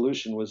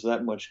resolution was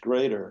that much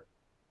greater.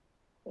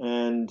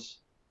 And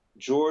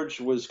George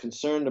was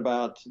concerned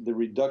about the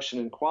reduction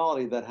in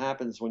quality that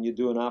happens when you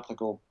do an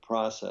optical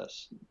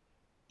process.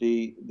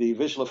 The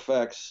visual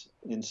effects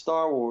in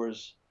Star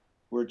Wars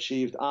were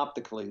achieved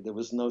optically. There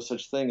was no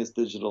such thing as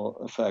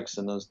digital effects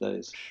in those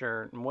days.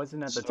 Sure. And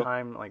wasn't at the So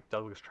time like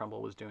Douglas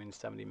Trumbull was doing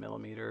 70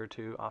 millimeter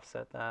to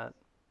offset that?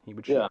 He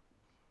would shoot. yeah,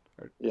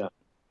 Or, yeah.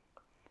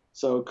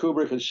 So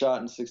Kubrick had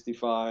shot in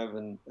 '65,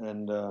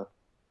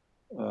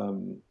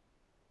 um,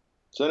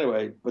 so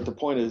anyway. But the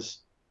point is,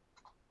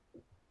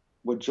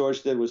 what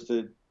George did was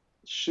to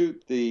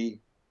shoot the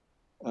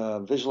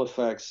visual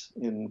effects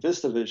in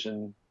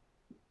VistaVision,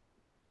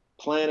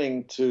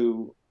 planning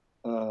to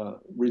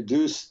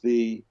reduce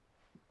the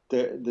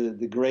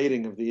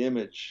grading of the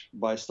image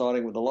by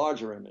starting with a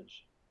larger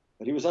image.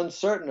 But he was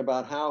uncertain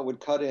about how it would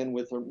cut in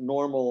with a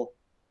normal.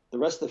 The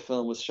rest of the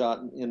film was shot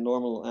in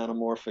normal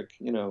anamorphic,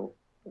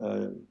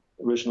 uh,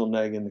 original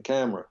neg in the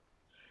camera.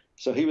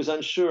 So he was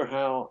unsure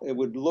how it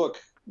would look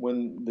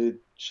when the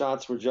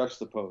shots were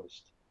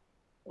juxtaposed.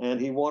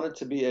 And he wanted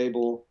to be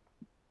able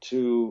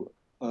to,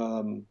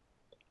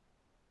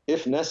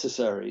 if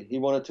necessary, he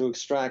wanted to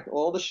extract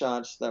all the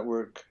shots that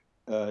were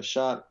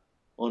shot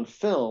on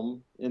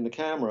film in the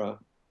camera,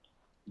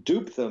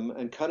 dupe them,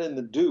 and cut in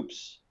the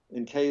dupes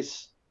in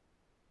case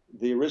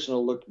the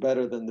original looked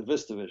better than the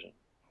VistaVision.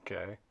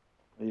 okay.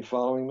 Are you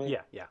following me?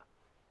 Yeah, yeah.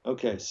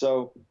 Okay,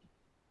 so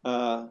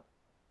uh,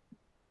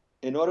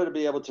 in order to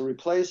be able to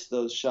replace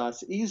those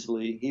shots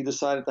easily, he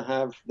decided to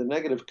have the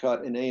negative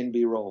cut in A and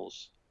B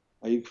rolls.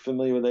 Are you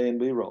familiar with A and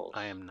B rolls?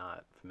 I am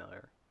not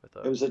familiar with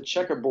It those. was a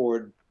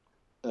checkerboard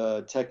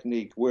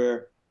technique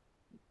where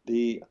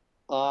the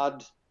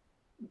odd,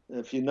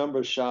 if you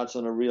number shots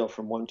on a reel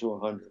from 1 to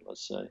 100,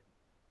 let's say,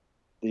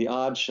 the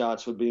odd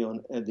shots would be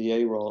on the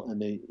A roll and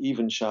the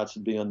even shots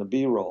would be on the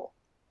B roll,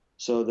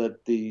 so that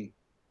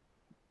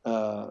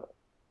uh,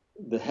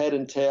 the head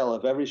and tail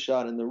of every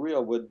shot in the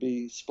reel would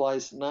be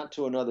spliced not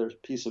to another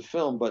piece of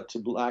film, but to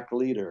black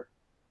leader.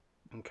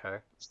 Okay.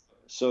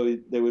 So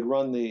they would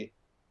run the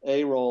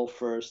A roll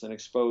first and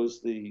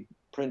expose the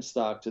print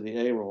stock to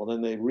the A roll.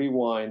 Then they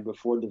rewind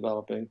before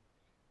developing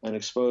and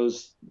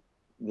expose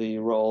the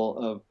roll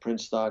of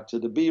print stock to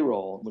the B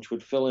roll, which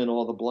would fill in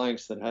all the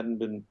blanks that hadn't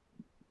been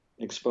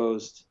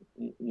exposed.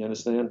 You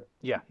understand?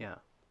 Yeah, yeah.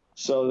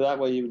 So that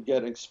way you would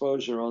get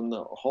exposure on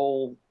the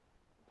whole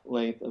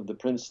length of the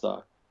print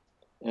stock.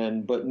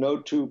 But no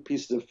two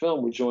pieces of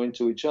film were joined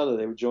to each other.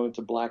 They were joined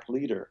to black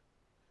leader.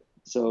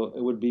 So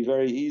it would be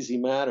very easy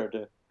matter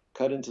to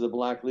cut into the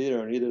black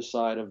leader on either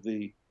side of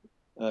the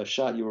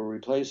shot you were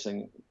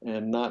replacing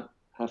and not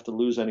have to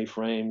lose any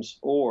frames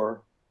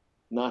or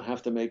not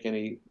have to make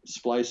any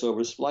splice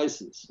over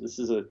splices. This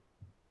is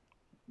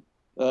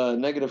a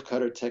negative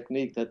cutter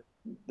technique that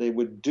they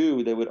would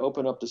do. They would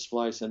open up the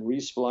splice and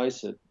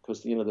resplice it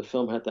because the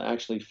film had to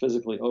actually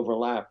physically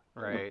overlap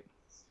Right.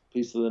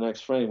 piece to the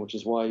next frame, which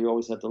is why you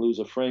always had to lose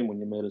a frame when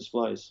you made a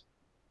splice.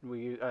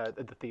 We at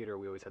the theater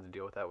we always had to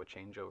deal with that with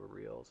changeover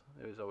reels.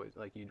 It was always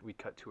like we'd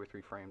cut 2 or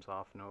 3 frames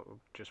off, no,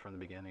 just from the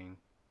beginning.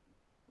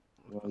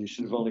 Well, you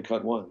should have only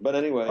cut one. But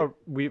anyway, Or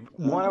we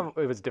one of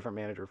it was different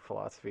manager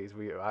philosophies.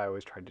 I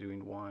always tried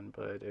doing one,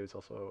 but it was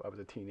also I was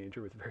a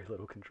teenager with very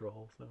little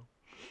control. So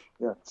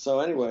yeah. So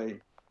anyway,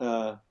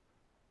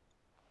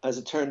 as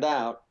it turned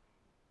out,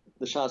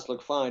 the shots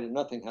looked fine and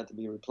nothing had to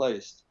be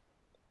replaced.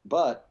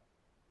 But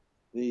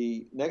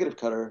the negative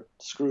cutter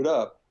screwed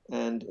up,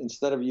 and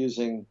instead of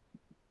using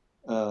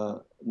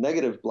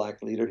negative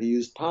black leader, he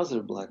used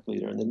positive black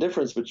leader. And the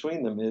difference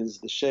between them is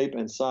the shape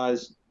and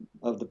size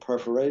of the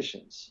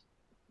perforations.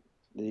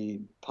 The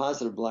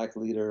positive black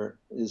leader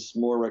is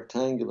more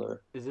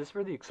rectangular. is this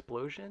for the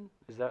explosion?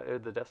 Is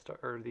that the Death Star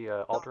or the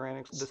Alderaan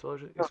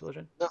explosion? No,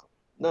 Explosion? no,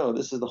 no,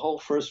 this is the whole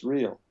first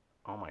reel.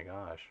 Oh my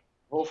gosh.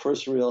 Whole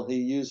first reel, he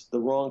used the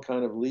wrong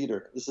kind of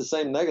leader. It's the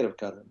same negative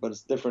cutter, but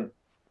it's different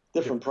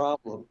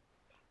problem.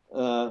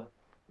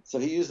 So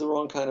he used the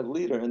wrong kind of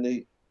leader, and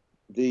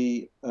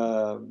the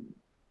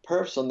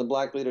perfs on the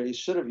black leader he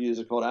should have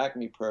used are called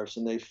Acme perfs,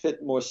 and they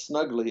fit more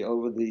snugly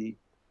over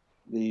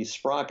the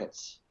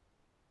sprockets,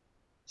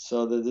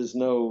 so that there's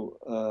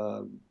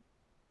no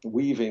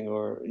weaving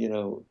or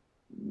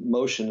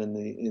motion in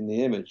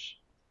the image,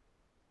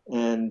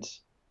 and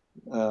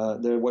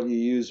they're what you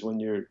use when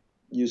you're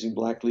using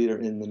black leader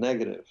in the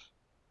negative.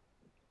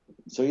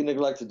 So he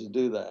neglected to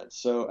do that.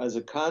 So as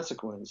a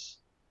consequence,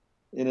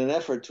 in an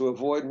effort to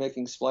avoid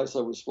making splice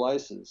over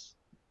splices,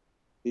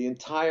 the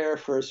entire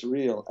first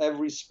reel,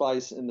 every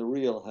splice in the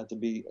reel had to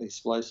be a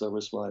splice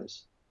over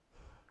splice.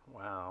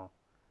 Wow.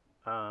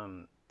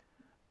 Um,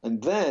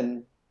 And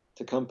then,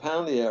 to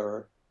compound the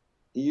error,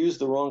 he used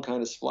the wrong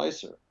kind of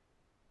splicer.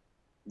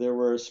 There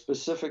were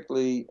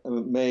specifically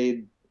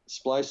made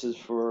splices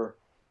for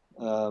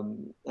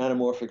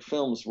anamorphic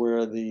films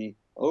where the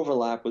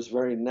overlap was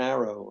very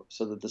narrow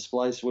so that the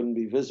splice wouldn't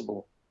be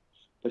visible.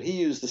 But he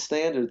used the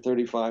standard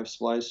 35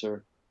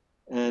 splicer,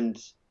 and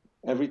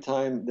every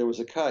time there was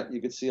a cut, you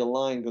could see a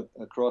line go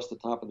across the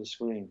top of the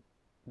screen.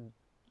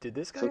 did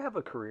this guy So have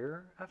a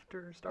career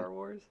after Star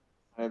Wars?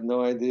 I have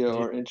no idea Do you,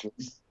 or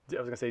interest. I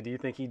was gonna say, do you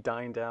think he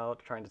dined out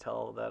trying to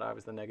tell that I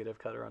was the negative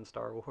cutter on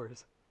Star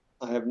Wars?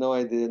 I have no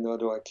idea, nor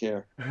do I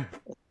care.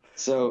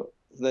 So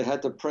they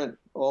had to print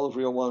all of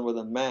Reel 1 with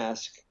a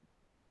mask,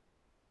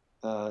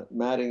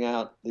 matting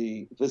out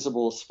the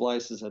visible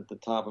splices at the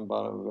top and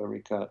bottom of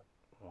every cut.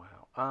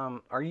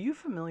 Wow. Are you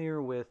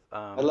familiar with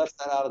I left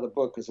that out of the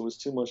book because it was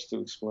too much to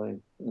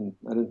explain, and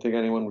I didn't think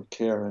anyone would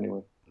care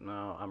anyway.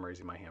 No, I'm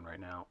raising my hand right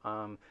now.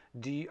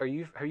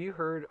 Have you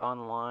heard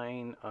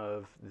online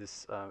of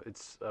this?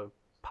 It's a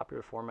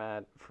popular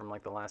format from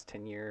like the last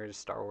 10 years.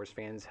 Star Wars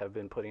fans have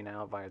been putting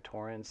out via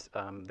torrents.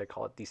 They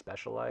call it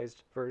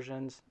despecialized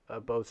versions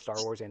of both Star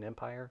Wars and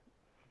Empire.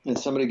 And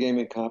somebody gave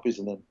me copies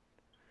of them.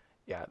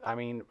 Yeah, I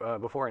mean,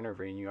 before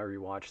interviewing you, I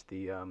rewatched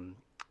the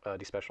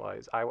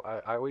despecialized.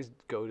 I always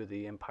go to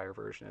the Empire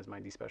version as my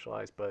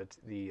despecialized, but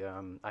the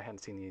I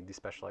hadn't seen the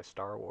despecialized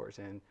Star Wars,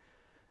 and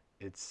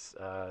it's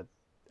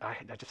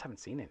I just haven't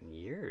seen it in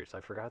years. I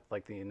forgot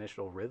like the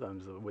initial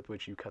rhythms with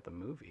which you cut the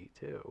movie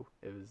too.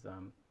 It was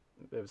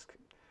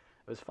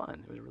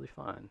fun. It was really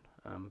fun.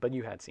 But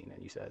you had seen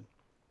it, you said.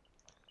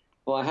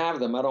 Well, I have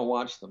them. I don't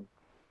watch them.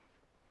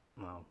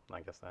 Well,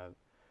 I guess that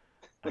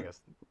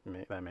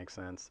makes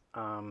sense.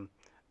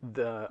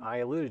 The I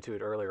alluded to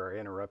it earlier. I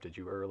interrupted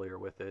you earlier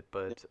with it,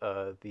 but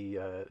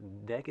the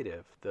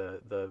negative,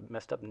 the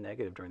messed up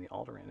negative during the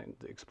Alderaan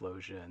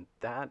explosion.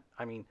 That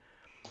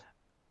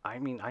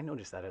I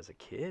noticed that as a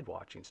kid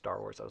watching Star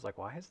Wars. I was like,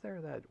 why is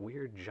there that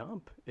weird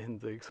jump in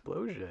the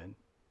explosion?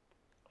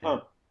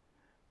 And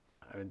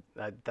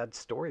Huh. that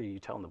story you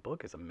tell in the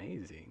book is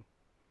amazing.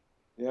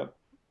 Yep.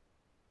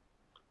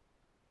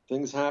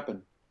 Things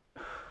happen.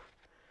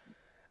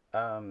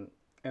 Um,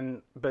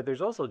 and but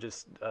there's also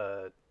just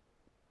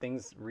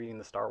things reading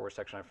the Star Wars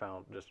section I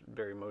found just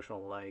very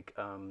emotional, like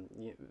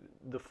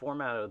the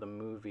format of the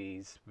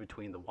movies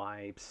between the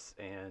wipes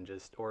and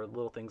just or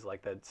little things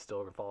like that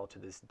still follow to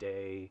this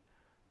day,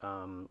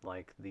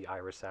 like the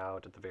iris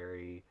out at the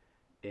very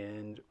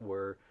end,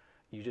 where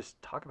you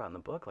just talk about in the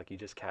book, like you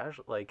just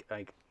casual, like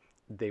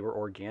they were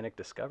organic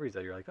discoveries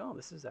that you're like, oh,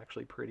 this is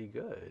actually pretty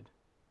good.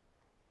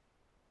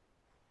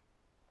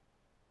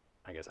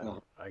 I guess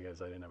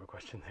I didn't have a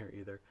question there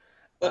either.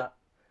 Uh,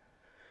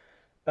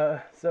 Uh,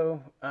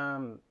 so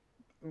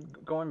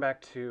going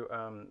back to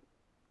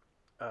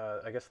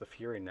I guess the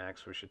Fury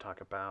next, we should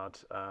talk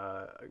about.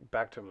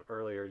 Back to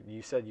earlier,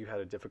 you said you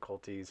had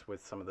difficulties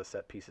with some of the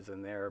set pieces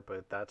in there,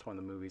 but that's one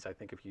of the movies I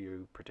think of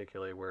you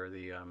particularly where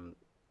the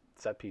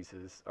set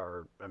pieces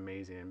are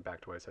amazing. And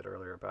back to what I said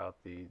earlier about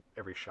the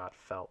every shot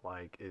felt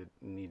like it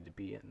needed to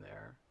be in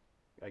there.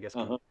 I guess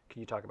uh-huh.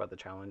 can you talk about the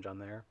challenge on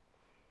there?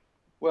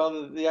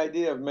 Well, the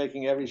idea of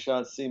making every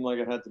shot seem like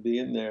it had to be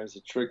in there is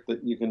a trick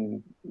that you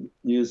can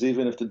use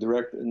even if the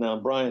director. Now,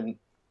 Brian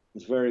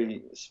is a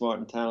very smart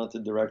and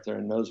talented director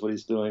and knows what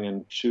he's doing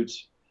and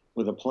shoots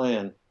with a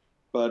plan.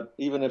 But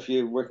even if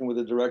you're working with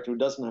a director who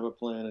doesn't have a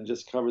plan and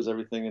just covers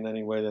everything in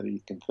any way that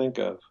he can think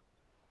of,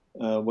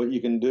 what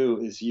you can do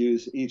is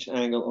use each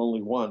angle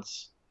only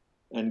once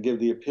and give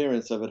the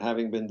appearance of it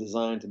having been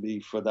designed to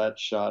be for that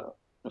shot,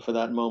 for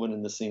that moment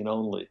in the scene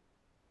only.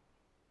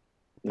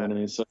 You know That what I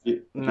mean? So if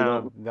you no,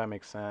 don't that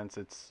makes sense.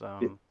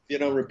 if you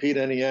don't repeat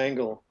any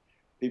angle,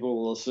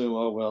 people will assume,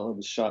 oh well, it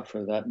was shot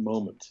for that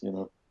moment. You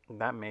know.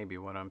 That may be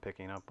what I'm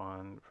picking up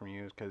on from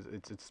you because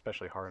it's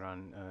especially hard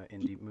on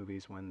indie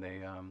movies when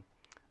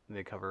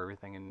they cover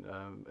everything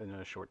in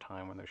a short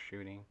time when they're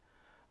shooting.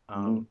 Hmm.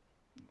 Um,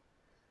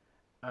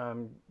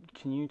 um,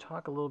 can you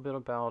talk a little bit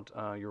about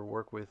your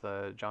work with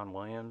John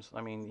Williams?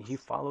 I mean, he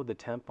followed the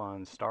temp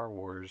on Star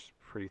Wars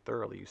pretty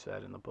thoroughly. You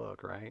said in the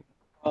book, right?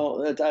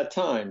 Well, at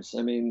times,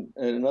 I mean,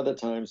 and other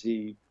times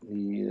he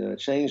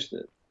changed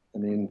it. I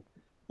mean,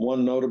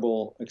 one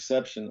notable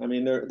exception. I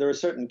mean, there are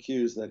certain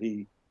cues that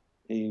he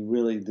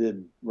really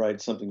did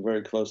write something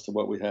very close to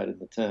what we had in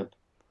the temp.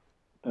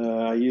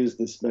 I used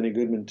this Benny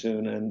Goodman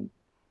tune, and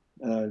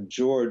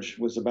George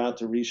was about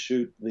to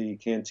reshoot the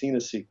cantina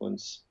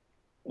sequence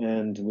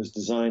and was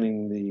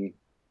designing the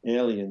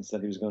aliens that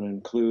he was going to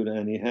include,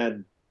 and he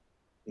had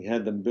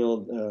them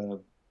build uh,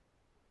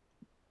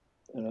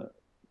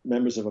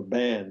 members of a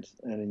band,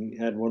 and he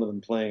had one of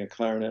them playing a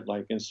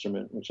clarinet-like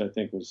instrument, which I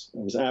think was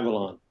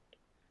Avalon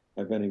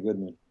by Benny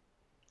Goodman.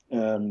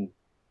 Um,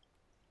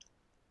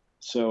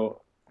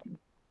 so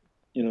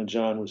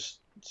John was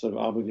sort of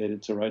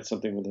obligated to write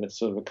something with a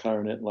sort of a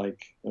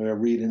clarinet-like or a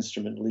reed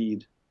instrument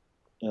lead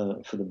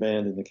for the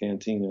band in the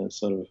cantina. It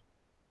sort of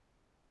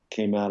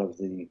came out of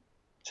the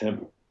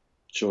temp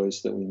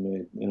choice that we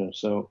made,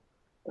 So,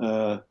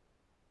 uh,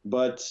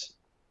 but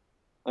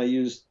I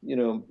used,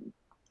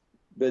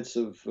 bits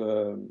of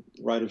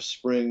Rite of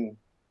Spring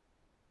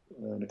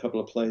in a couple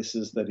of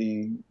places that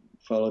he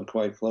followed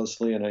quite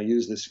closely, and I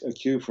used a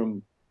cue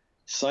from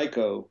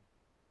Psycho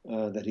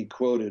that he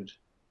quoted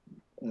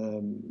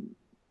um,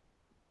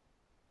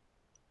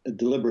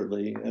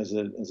 deliberately as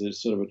a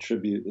sort of a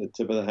tribute, a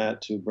tip of the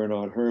hat to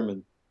Bernard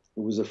Herrmann,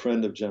 who was a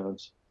friend of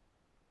John's.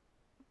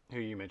 Who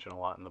you mention a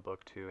lot in the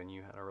book too, and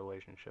you had a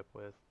relationship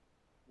with.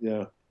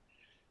 Yeah.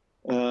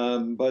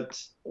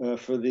 But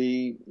for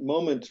the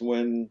moment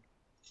when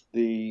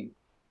the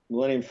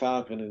Millennium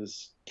Falcon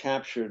is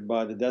captured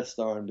by the Death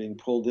Star and being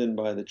pulled in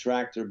by the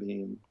tractor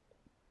beam,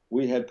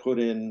 we had put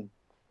in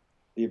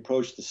the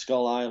approach to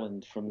Skull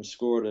Island from the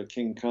score to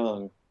King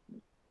Kong.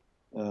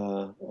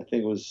 I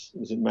think it was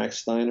it Max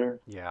Steiner,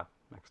 Yeah,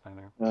 Max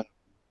Steiner. uh,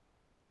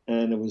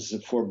 and it was a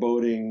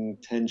foreboding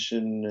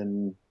tension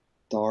and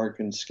dark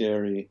and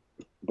scary.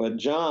 But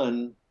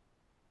John,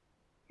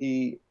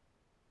 he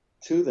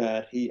to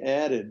that he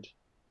added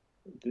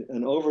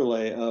an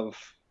overlay of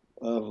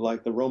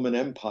like the Roman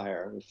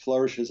Empire with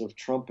flourishes of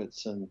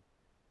trumpets, and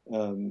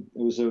it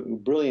was a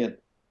brilliant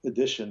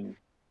addition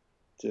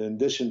in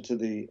addition to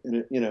the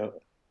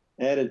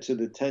added to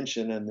the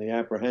tension and the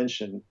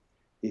apprehension.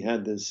 He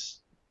had this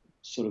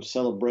sort of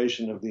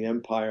celebration of the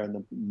empire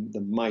and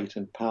the might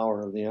and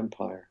power of the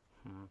empire.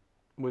 Hmm.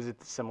 Was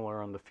it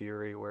similar on The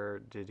Fury, where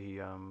did he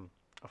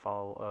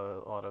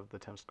follow a lot of the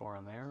Tim score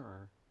on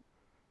there,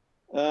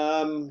 or?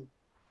 Um,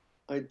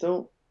 I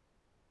don't,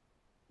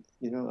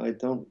 I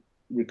don't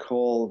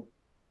recall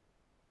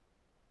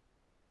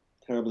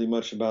terribly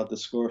much about the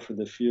score for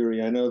the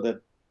Fury. I know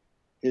that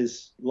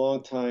his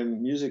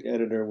longtime music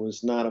editor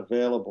was not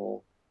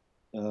available,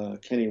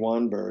 Kenny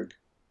Wanberg.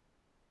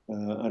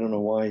 I don't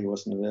know why he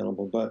wasn't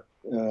available, but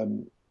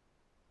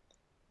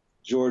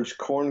George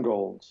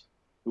Korngold,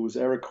 who was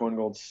Eric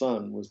Korngold's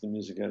son, was the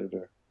music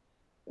editor,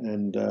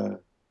 and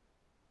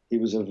he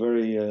was a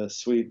very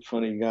sweet,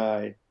 funny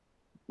guy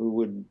who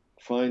would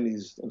find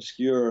these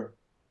obscure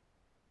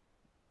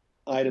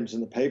items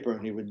in the paper,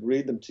 and he would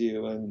read them to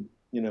you, and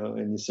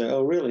and you say,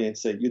 "Oh, really?" And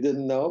say, "You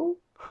didn't know?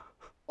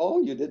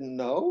 Oh, you didn't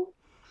know?"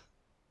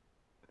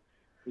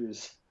 He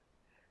was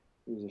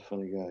he was a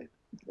funny guy.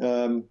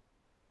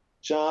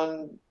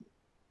 John,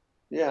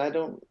 yeah, I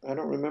don't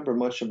remember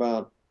much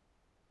about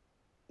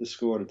the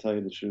score, to tell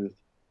you the truth.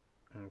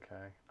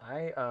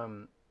 Okay.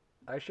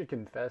 I should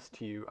confess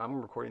to you,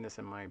 I'm recording this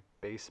in my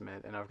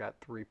basement and I've got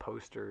three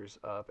posters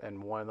up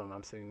and one of them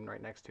I'm sitting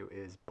right next to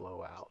is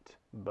Blowout.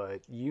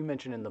 But you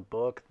mentioned in the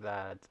book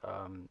that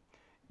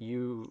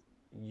you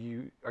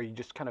are you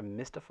just kind of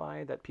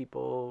mystified that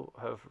people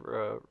have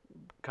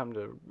come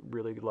to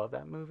really love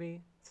that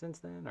movie since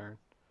then, or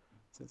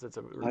since it's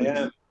a I release?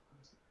 am,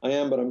 I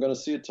am, but I'm going to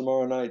see it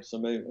tomorrow night, so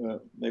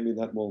maybe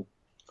that will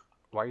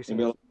Why are you seeing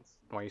maybe it? I'll.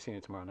 Why are you seeing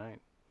it tomorrow night?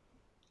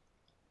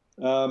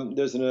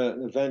 There's an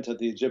event at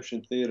the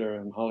Egyptian Theater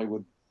on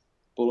Hollywood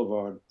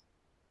Boulevard.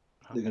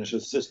 They're going Okay. to show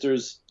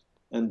Sisters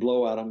and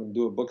Blowout. I'm going to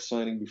do a book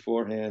signing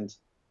beforehand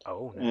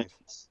Oh, and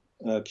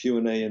nice.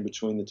 Q&A in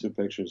between the two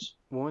pictures.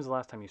 When was the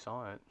last time you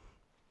saw it?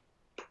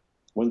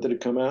 When did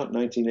it come out?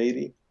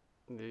 1980?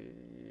 The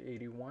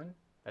 81?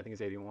 I think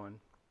it's 81.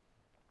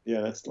 Yeah,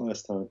 that's the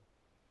last time.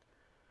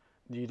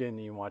 You didn't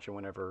even watch it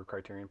whenever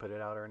Criterion put it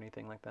out or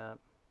anything like that?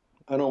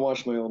 I don't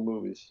watch my own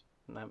movies.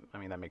 I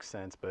mean, that makes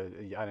sense, but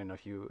I didn't know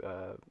if you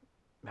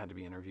had to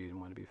be interviewed and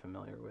want to be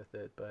familiar with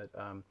it. But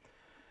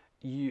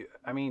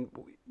I mean,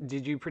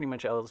 did you pretty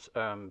much else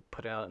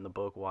put out in the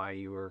book why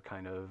you were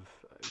kind of,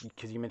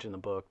 because you mentioned in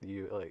the book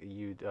you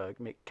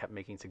kept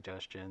making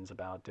suggestions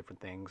about different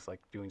things, like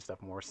doing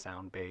stuff more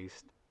sound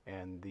based,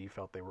 and you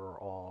felt they were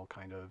all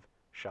kind of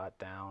shot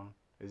down.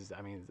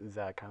 I mean, is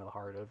that kind of the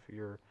heart of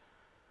your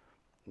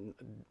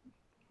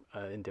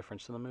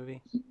indifference to the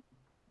movie?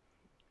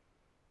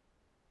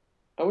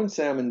 I wouldn't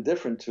say I'm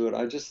indifferent to it.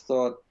 I just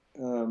thought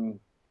um,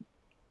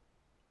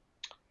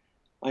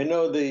 I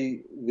know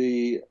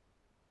the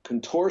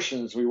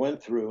contortions we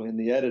went through in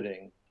the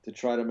editing to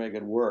try to make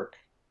it work,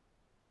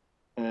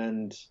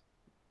 and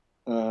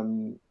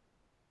um,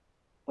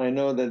 I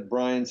know that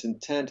Brian's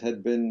intent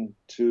had been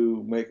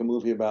to make a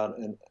movie about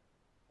an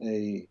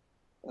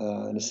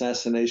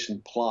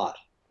assassination plot,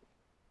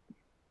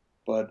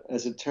 but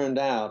as it turned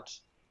out,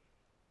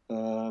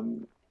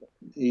 um,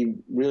 he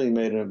really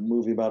made a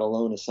movie about a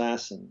lone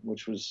assassin,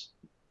 which was,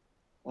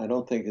 I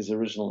don't think, his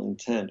original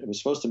intent. It was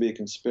supposed to be a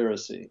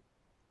conspiracy,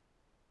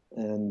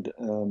 and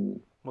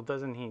Well,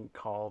 doesn't he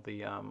call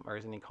or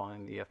isn't he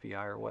calling the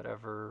FBI or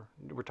whatever?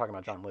 We're talking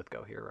about John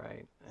Lithgow here,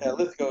 right? yeah, And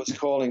Lithgow is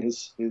calling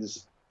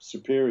his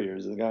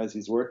superiors, the guys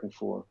he's working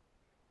for,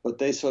 but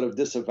they sort of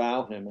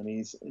disavow him, and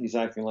he's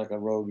acting like a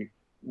rogue,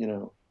 you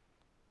know,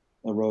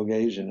 a rogue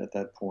agent at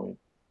that point.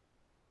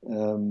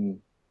 Um,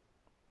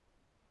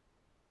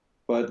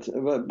 but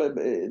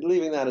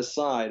leaving that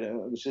aside, it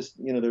was just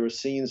there were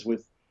scenes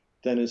with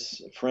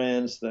Dennis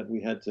Franz that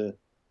we had to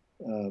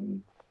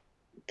um,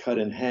 cut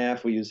in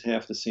half. We used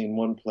half the scene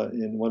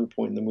in one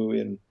point in the movie,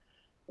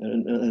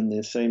 and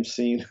the same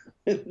scene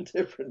in a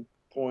different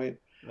point.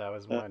 that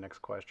was Uh, my next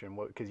question.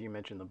 What, because you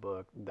mentioned the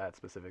book, that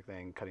specific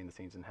thing, cutting the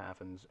scenes in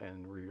half and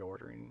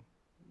reordering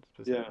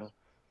specific. yeah,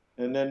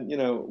 and then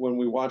when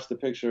we watched the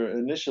picture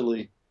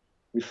initially,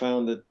 we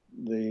found that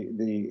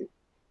the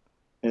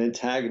an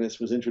antagonist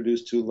was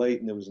introduced too late,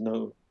 and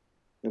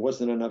there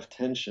wasn't enough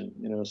tension.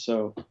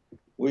 So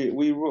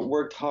we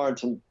worked hard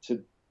to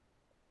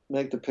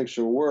make the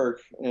picture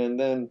work, and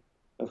then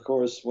of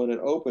course when it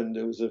opened,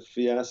 it was a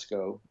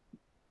fiasco.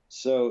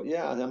 So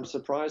yeah, I'm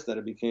surprised that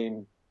it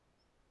became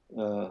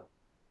uh,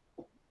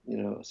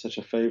 such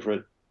a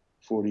favorite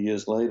 40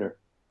 years later.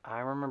 I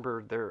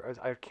remember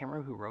I can't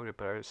remember who wrote it,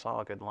 but I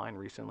saw a good line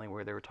recently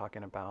where they were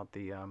talking about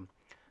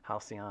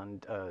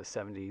Halcyon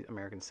 70s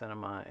American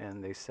cinema,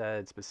 and they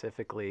said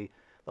specifically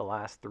the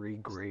last three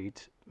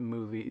great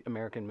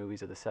American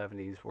movies of the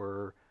 70s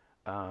were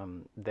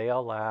They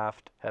All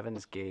Laughed,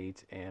 Heaven's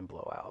Gate, and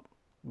Blowout.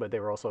 But they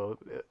were also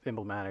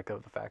emblematic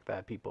of the fact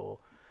that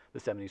the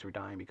 70s were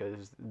dying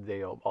because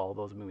all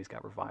those movies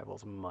got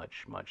revivals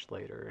much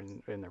later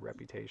in their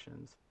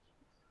reputations.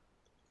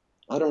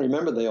 I don't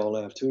remember They All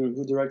Laughed.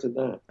 Who directed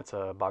that? It's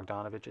a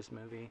Bogdanovich's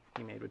movie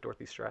he made with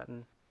Dorothy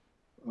Stratton.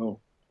 Oh,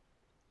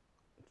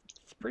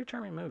 It's a pretty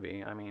charming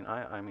movie. I mean,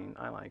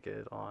 I like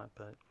it a lot.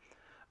 But um,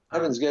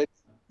 Heaven's Gate.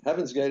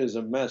 Heaven's Gate is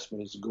a mess,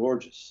 but it's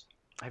gorgeous.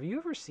 have you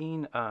ever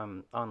seen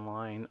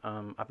online?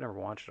 I've never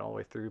watched it all the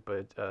way through,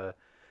 but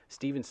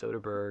Steven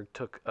Soderbergh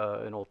took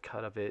an old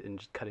cut of it and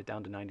just cut it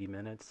down to 90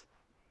 minutes.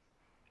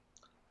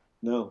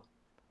 No,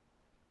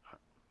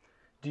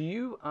 Do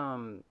you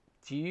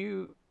do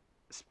you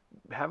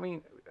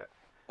having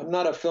I'm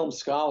not a film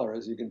scholar,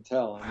 as you can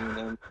tell. I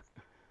mean,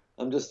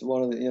 I'm just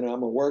one of the,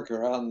 I'm a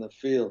worker out in the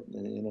field,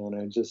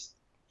 and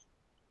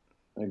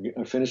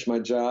I finish my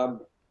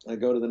job, I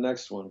go to the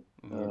next one.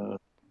 Mhm.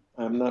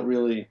 I'm not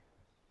really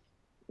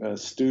a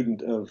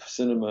student of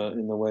cinema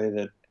in the way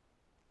that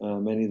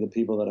many of the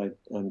people that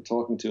I'm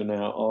talking to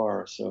now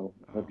are. So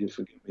I hope Oh, you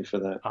forgive me for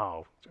that.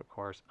 oh, of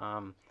course.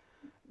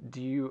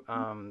 Do you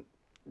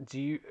do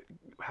you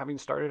having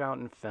started out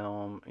in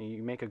film,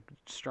 you make a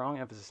strong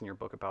emphasis in your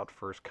book about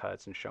first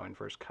cuts and showing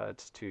first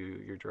cuts to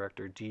your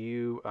director. Do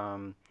you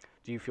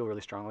feel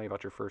really strongly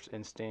about your first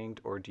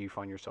instinct, or do you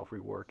find yourself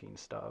reworking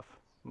stuff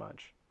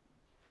much,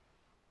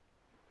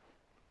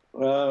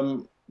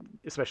 Um,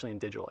 especially in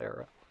digital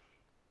era?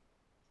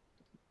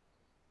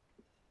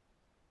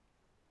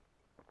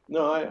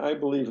 no, I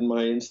believe in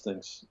my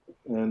instincts,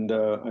 and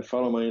I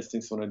follow my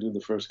instincts when I do the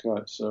first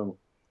cut. So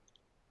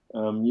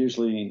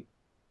usually,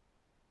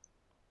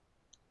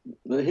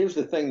 here's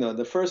the thing though: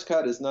 the first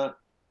cut is not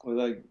what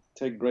I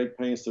take great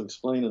pains to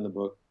explain in the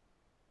book.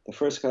 The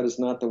first cut is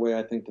not the way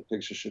I think the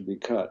picture should be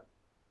cut,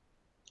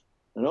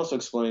 and also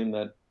explain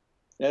that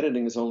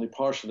editing is only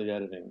partially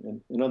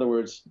editing. In other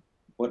words,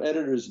 what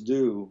editors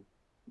do,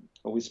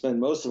 what we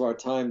spend most of our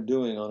time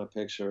doing on a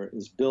picture,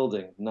 is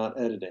building, not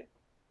editing.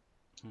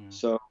 Hmm.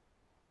 So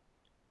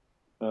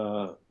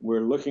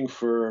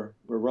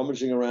we're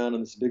rummaging around in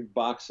this big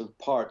box of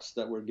parts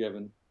that we're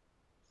given.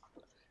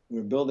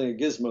 We're building a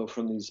gizmo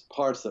from these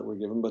parts that we're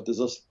given, but there's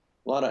a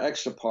lot of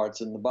extra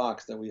parts in the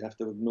box that we have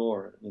to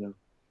ignore.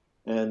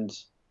 And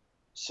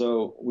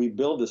so we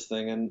build this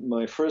thing, and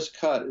my first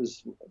cut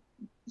is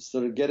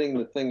sort of getting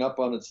the thing up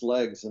on its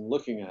legs and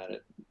looking at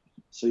it,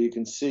 so you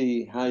can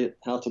see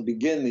how to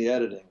begin the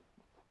editing.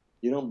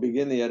 You don't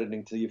begin the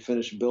editing till you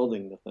finish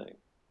building the thing.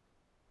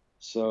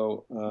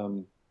 So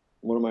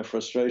one of my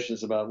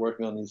frustrations about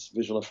working on these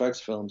visual effects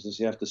films is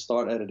you have to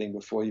start editing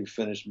before you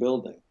finish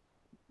building.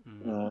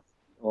 Hmm. Uh,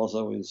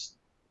 Also, is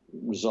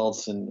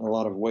results in a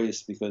lot of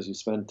waste because you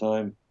spend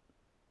time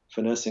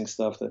finessing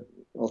stuff that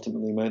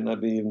ultimately might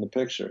not be even the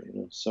picture.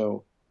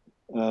 So,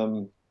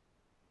 um,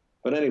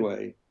 but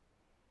anyway,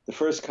 the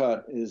first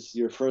cut is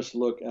your first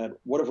look at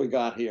what have we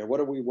got here? What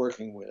are we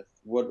working with?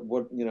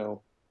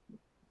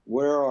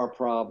 Where are our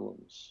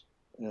problems?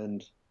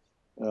 And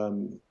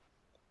um,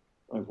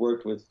 I've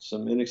worked with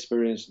some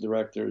inexperienced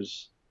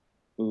directors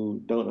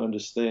who don't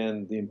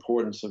understand the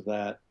importance of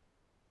that,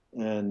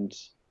 and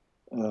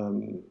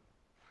um,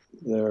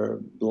 they're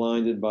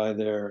blinded by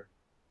their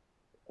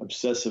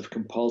obsessive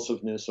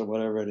compulsiveness or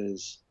whatever it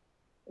is.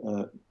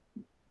 Uh,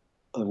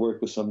 I've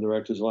worked with some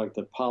directors who like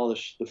to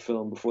polish the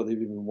film before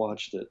they've even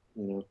watched it,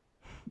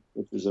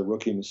 which is a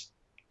rookie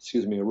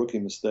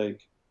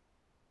mistake.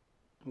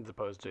 As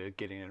opposed to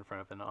getting in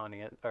front of an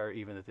audience, or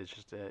even if it's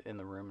just in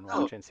the room and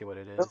No, watching, see what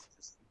it no,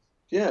 is.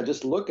 yeah,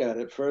 just look at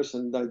it first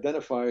and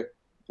identify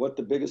what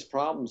the biggest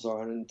problems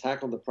are and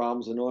tackle the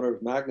problems in order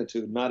of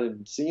magnitude, not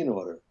in scene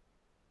order,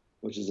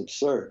 which is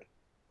absurd.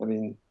 I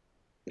mean,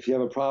 if you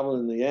have a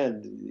problem in the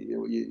end,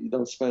 you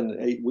don't spend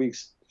 8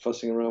 weeks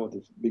fussing around with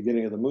the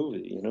beginning of the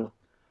movie.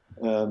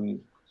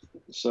 Um,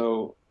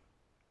 so,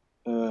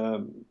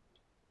 um,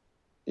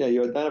 yeah,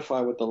 you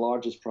identify what the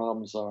largest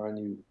problems are and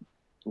you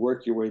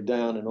work your way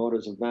down in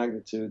orders of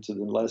magnitude to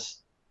the less,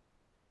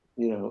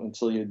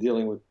 until you're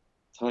dealing with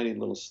tiny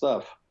little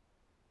stuff.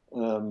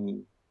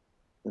 Um,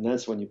 and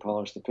that's when you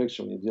polish the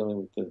picture, when you're dealing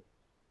with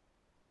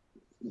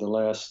the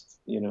last,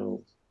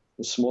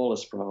 the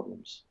smallest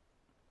problems.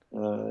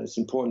 It's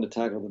important to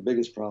tackle the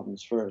biggest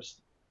problems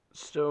first.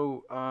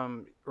 So,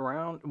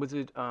 around was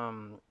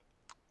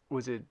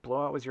it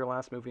Blowout was your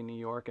last movie in New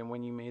York, and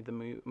when you made the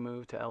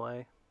move to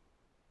LA?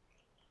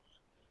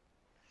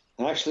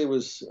 Actually, it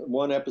was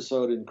one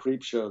episode in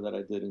Creepshow that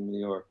I did in New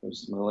York. It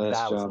was my last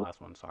That was the job.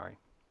 last one. Sorry.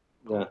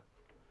 Yeah. Cool.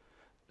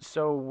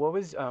 So, what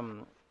was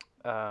um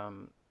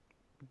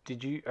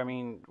did you? I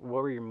mean,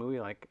 what were your movie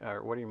like?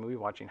 Or what are your movie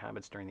watching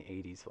habits during the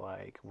 '80s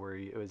like? Were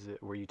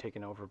you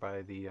taken over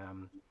by the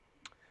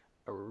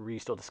were you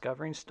still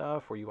discovering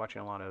stuff? Were you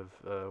watching a lot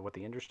of what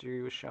the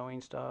industry was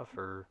showing stuff,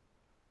 or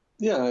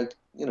Yeah,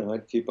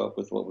 I'd keep up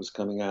with what was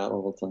coming out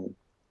all the time.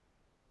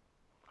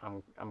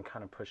 I'm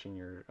kind of pushing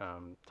your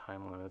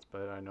time limits,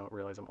 but I don't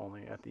realize I'm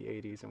only at the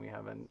 80s, and we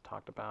haven't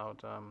talked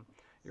about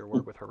your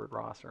work with Herbert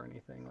Ross or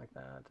anything like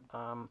that.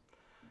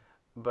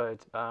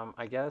 But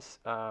I guess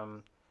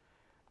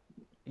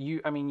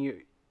you, I mean,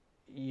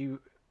 you,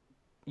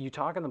 you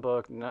talk in the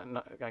book.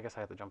 I guess I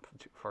have to jump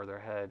further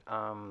ahead.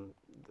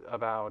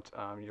 About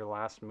your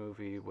last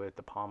movie with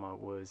De Palma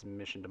was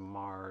Mission to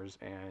Mars,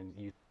 and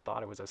you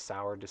thought it was a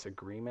sour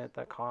disagreement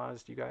that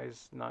caused you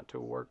guys not to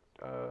work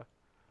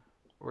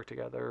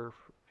together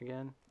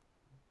again.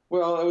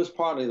 Well, it was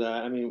partly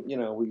that. I mean,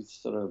 we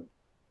sort of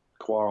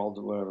quarreled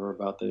or whatever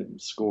about the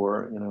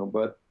score,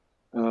 but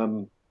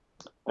um,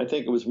 I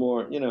think it was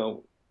more,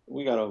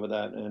 we got over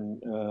that,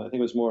 and I think it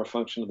was more a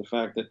function of the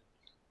fact that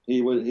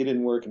he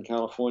didn't work in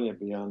California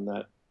beyond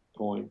that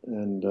point,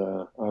 and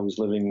I was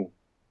living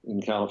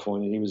in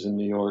California. He was in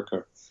New York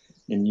or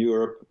in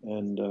Europe,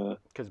 and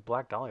Because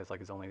Black Dahlia is like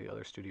his only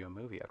other studio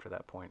movie after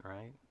that point,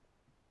 right?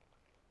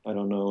 I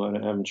don't know. I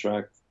haven't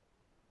tracked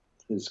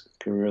his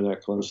career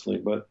that closely,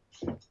 but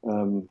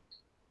um,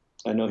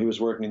 I know he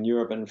was working in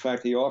Europe, and in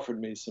fact, he offered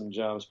me some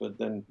jobs, but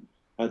then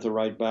had to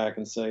write back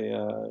and say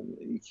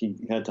he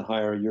had to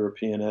hire a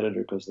European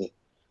editor because the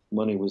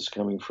money was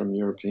coming from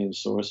European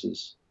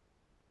sources.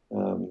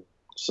 Um,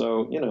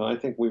 so, I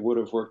think we would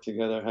have worked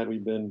together had we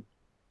been,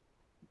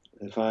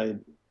 if I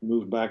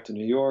moved back to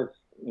New York,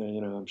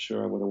 I'm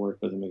sure I would have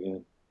worked with him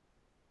again.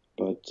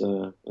 But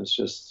it's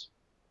just,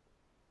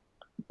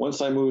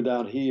 once I moved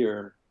out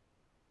here,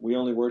 we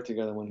only worked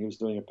together when he was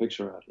doing a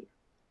picture out here.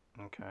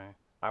 Okay.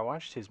 I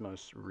watched his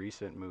most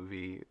recent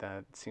movie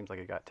that seems like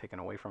it got taken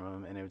away from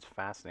him, and it was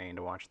fascinating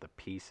to watch the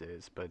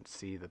pieces, but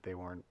see that they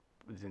weren't,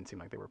 it didn't seem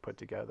like they were put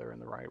together in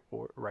the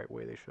right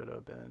way they should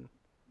have been.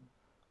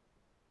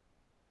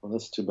 Well,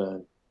 that's too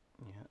bad.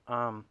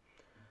 Yeah.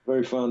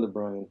 Very fond of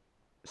Brian.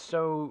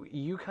 So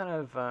you kind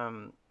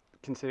of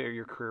consider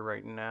your career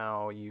right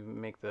now. You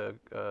make the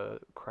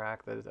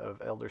crack that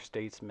of elder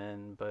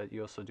statesmen, but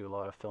you also do a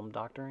lot of film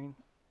doctoring.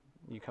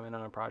 You come in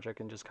on a project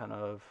and just kind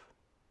of,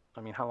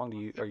 I mean, how long do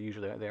you are you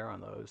usually there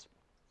on those?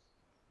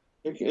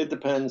 It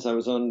depends. I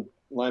was on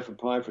Life of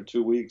Pi for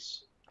 2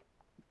 weeks.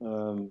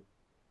 Um,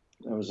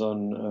 I was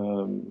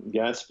on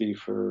Gatsby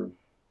for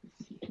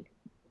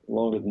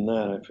longer than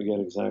that. I forget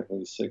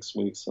exactly, 6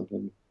 weeks,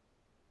 something.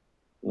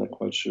 I'm not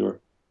quite sure.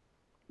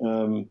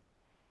 Um,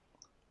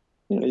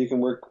 you can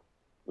work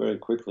very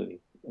quickly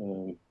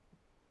on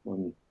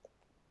on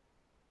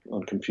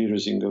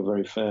computers. You can go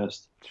very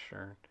fast.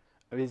 Sure.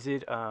 Is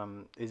it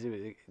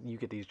you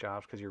get these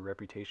jobs because your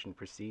reputation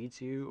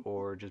precedes you,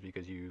 or just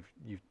because you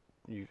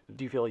do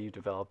you feel like you've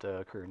developed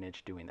a career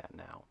niche doing that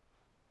now?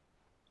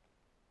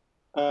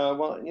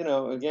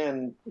 Well,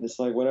 again, it's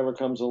like whatever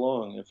comes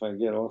along. If I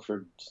get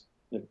offered,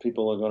 if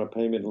people are going to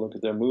pay me to look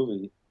at their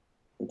movie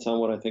and tell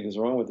them what I think is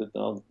wrong with it,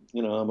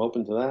 I'm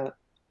open to that.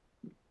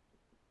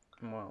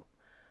 Well,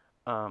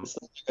 um, It's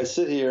like I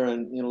sit here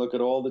and look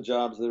at all the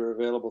jobs that are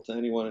available to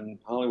anyone in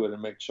Hollywood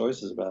and make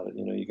choices about it.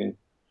 You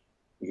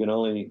can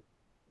only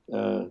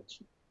uh,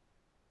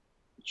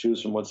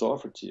 choose from what's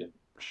offered to you.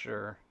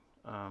 sure.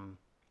 Um,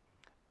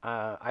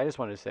 I just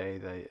wanted to say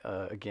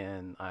that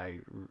again,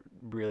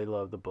 really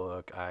love the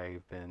book.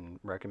 I've been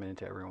recommending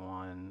to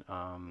everyone,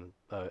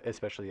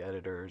 especially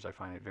editors. I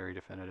find it very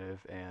definitive,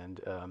 and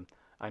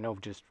I know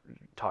just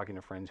talking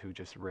to friends who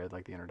just read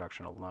like the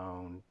introduction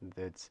alone,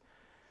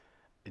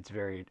 it's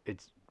very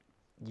it's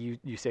you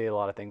say a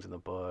lot of things in the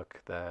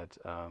book that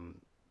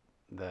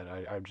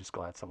I'm just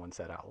glad someone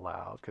said out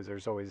loud because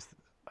there's always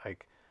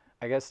like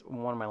I guess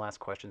one of my last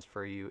questions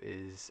for you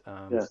is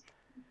Yeah.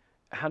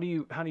 how do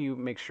you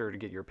make sure to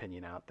get your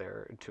opinion out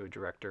there to a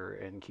director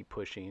and keep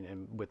pushing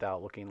and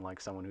without looking like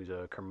someone who's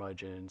a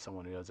curmudgeon,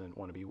 someone who doesn't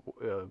want to be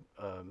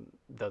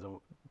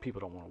doesn't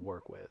people don't want to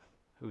work with,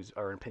 who's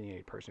or an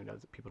opinionated person who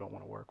does people don't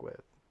want to work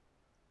with.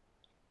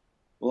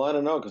 Well, I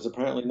don't know because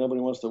apparently nobody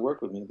wants to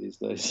work with me these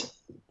days.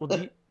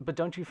 Well, but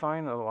don't you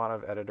find a lot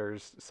of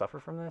editors suffer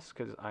from this?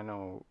 Because I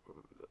know,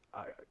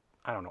 I,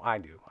 I don't know, I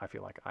do. I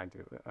feel like I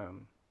do.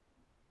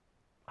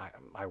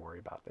 I worry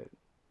about it.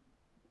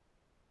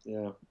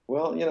 Yeah.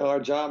 Well, our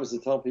job is to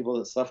tell people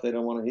the stuff they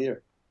don't want to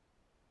hear.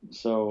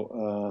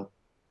 So,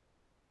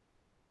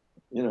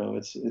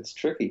 it's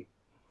tricky.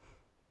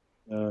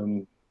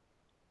 Um,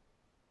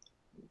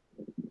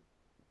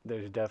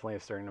 There's definitely a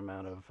certain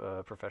amount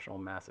of professional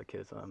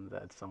masochism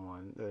that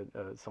someone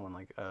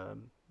like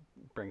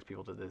brings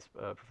people to this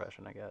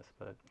profession, I guess.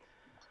 But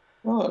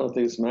well, I don't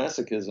think it's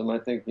masochism.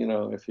 I think,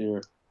 if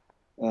you're,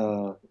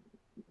 uh,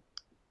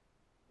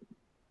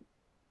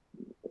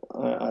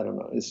 I don't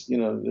know, it's,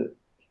 the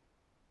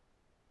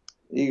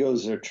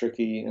egos are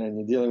tricky and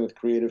you're dealing with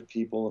creative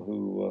people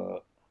who,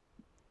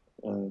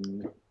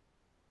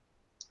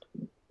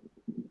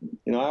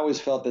 I always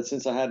felt that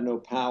since I had no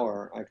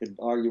power, I could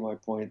argue my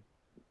point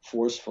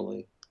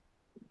forcefully.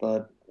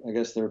 But I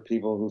guess there are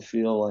people who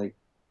feel like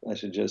I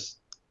should just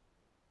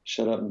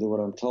shut up and do what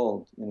I'm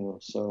told.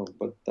 So,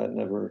 but that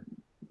never.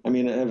 I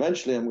mean,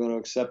 eventually I'm going to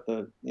accept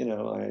that.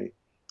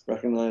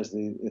 recognize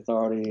the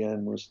authority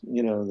and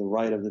the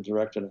right of the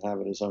director to have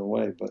it his own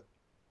way. But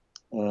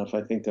if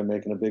I think they're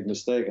making a big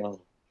mistake,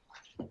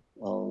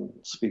 I'll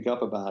speak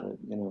up about it.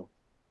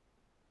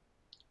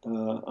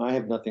 I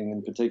have nothing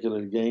in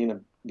particular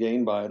to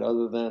gain by it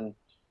other than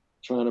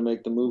trying to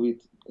make the movie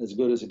as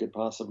good as it could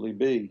possibly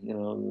be.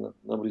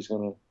 Nothing's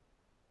going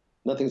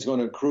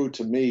to accrue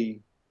to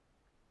me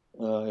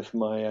if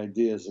my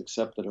idea is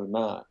accepted or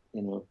not.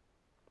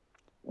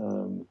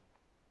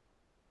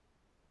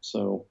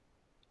 So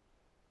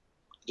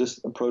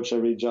just approach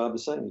every job the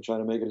same. You try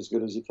to make it as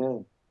good as you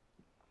can.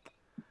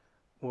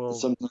 Well,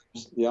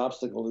 Sometimes the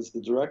obstacle is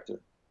the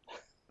director.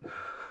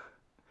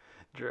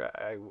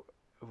 I,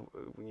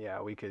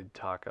 yeah, we could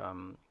talk.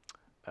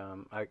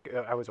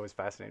 I was always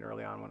fascinated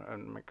early on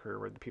in my career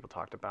where the people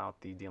talked about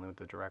the dealing with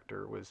the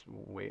director was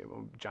way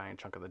a giant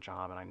chunk of the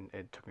job, and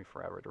it took me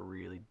forever to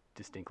really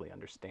distinctly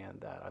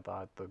understand that. I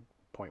thought the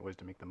point was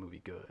to make the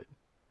movie good.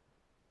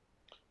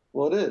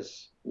 Well, it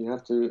is. You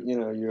have to,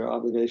 your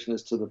obligation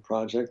is to the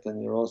project,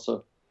 and you're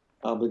also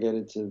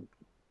obligated to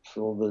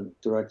fill the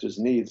director's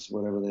needs,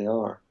 whatever they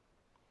are.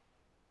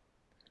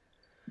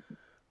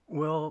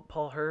 Well,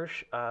 Paul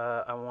Hirsch,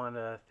 I want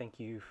to thank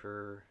you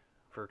for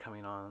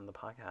coming on the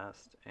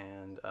podcast,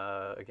 and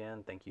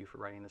again, thank you for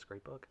writing this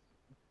great book.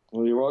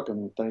 Well, you're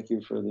welcome. Thank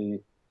you for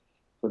the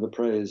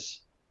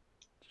praise.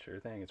 Sure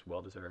thing, it's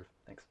well deserved.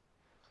 Thanks.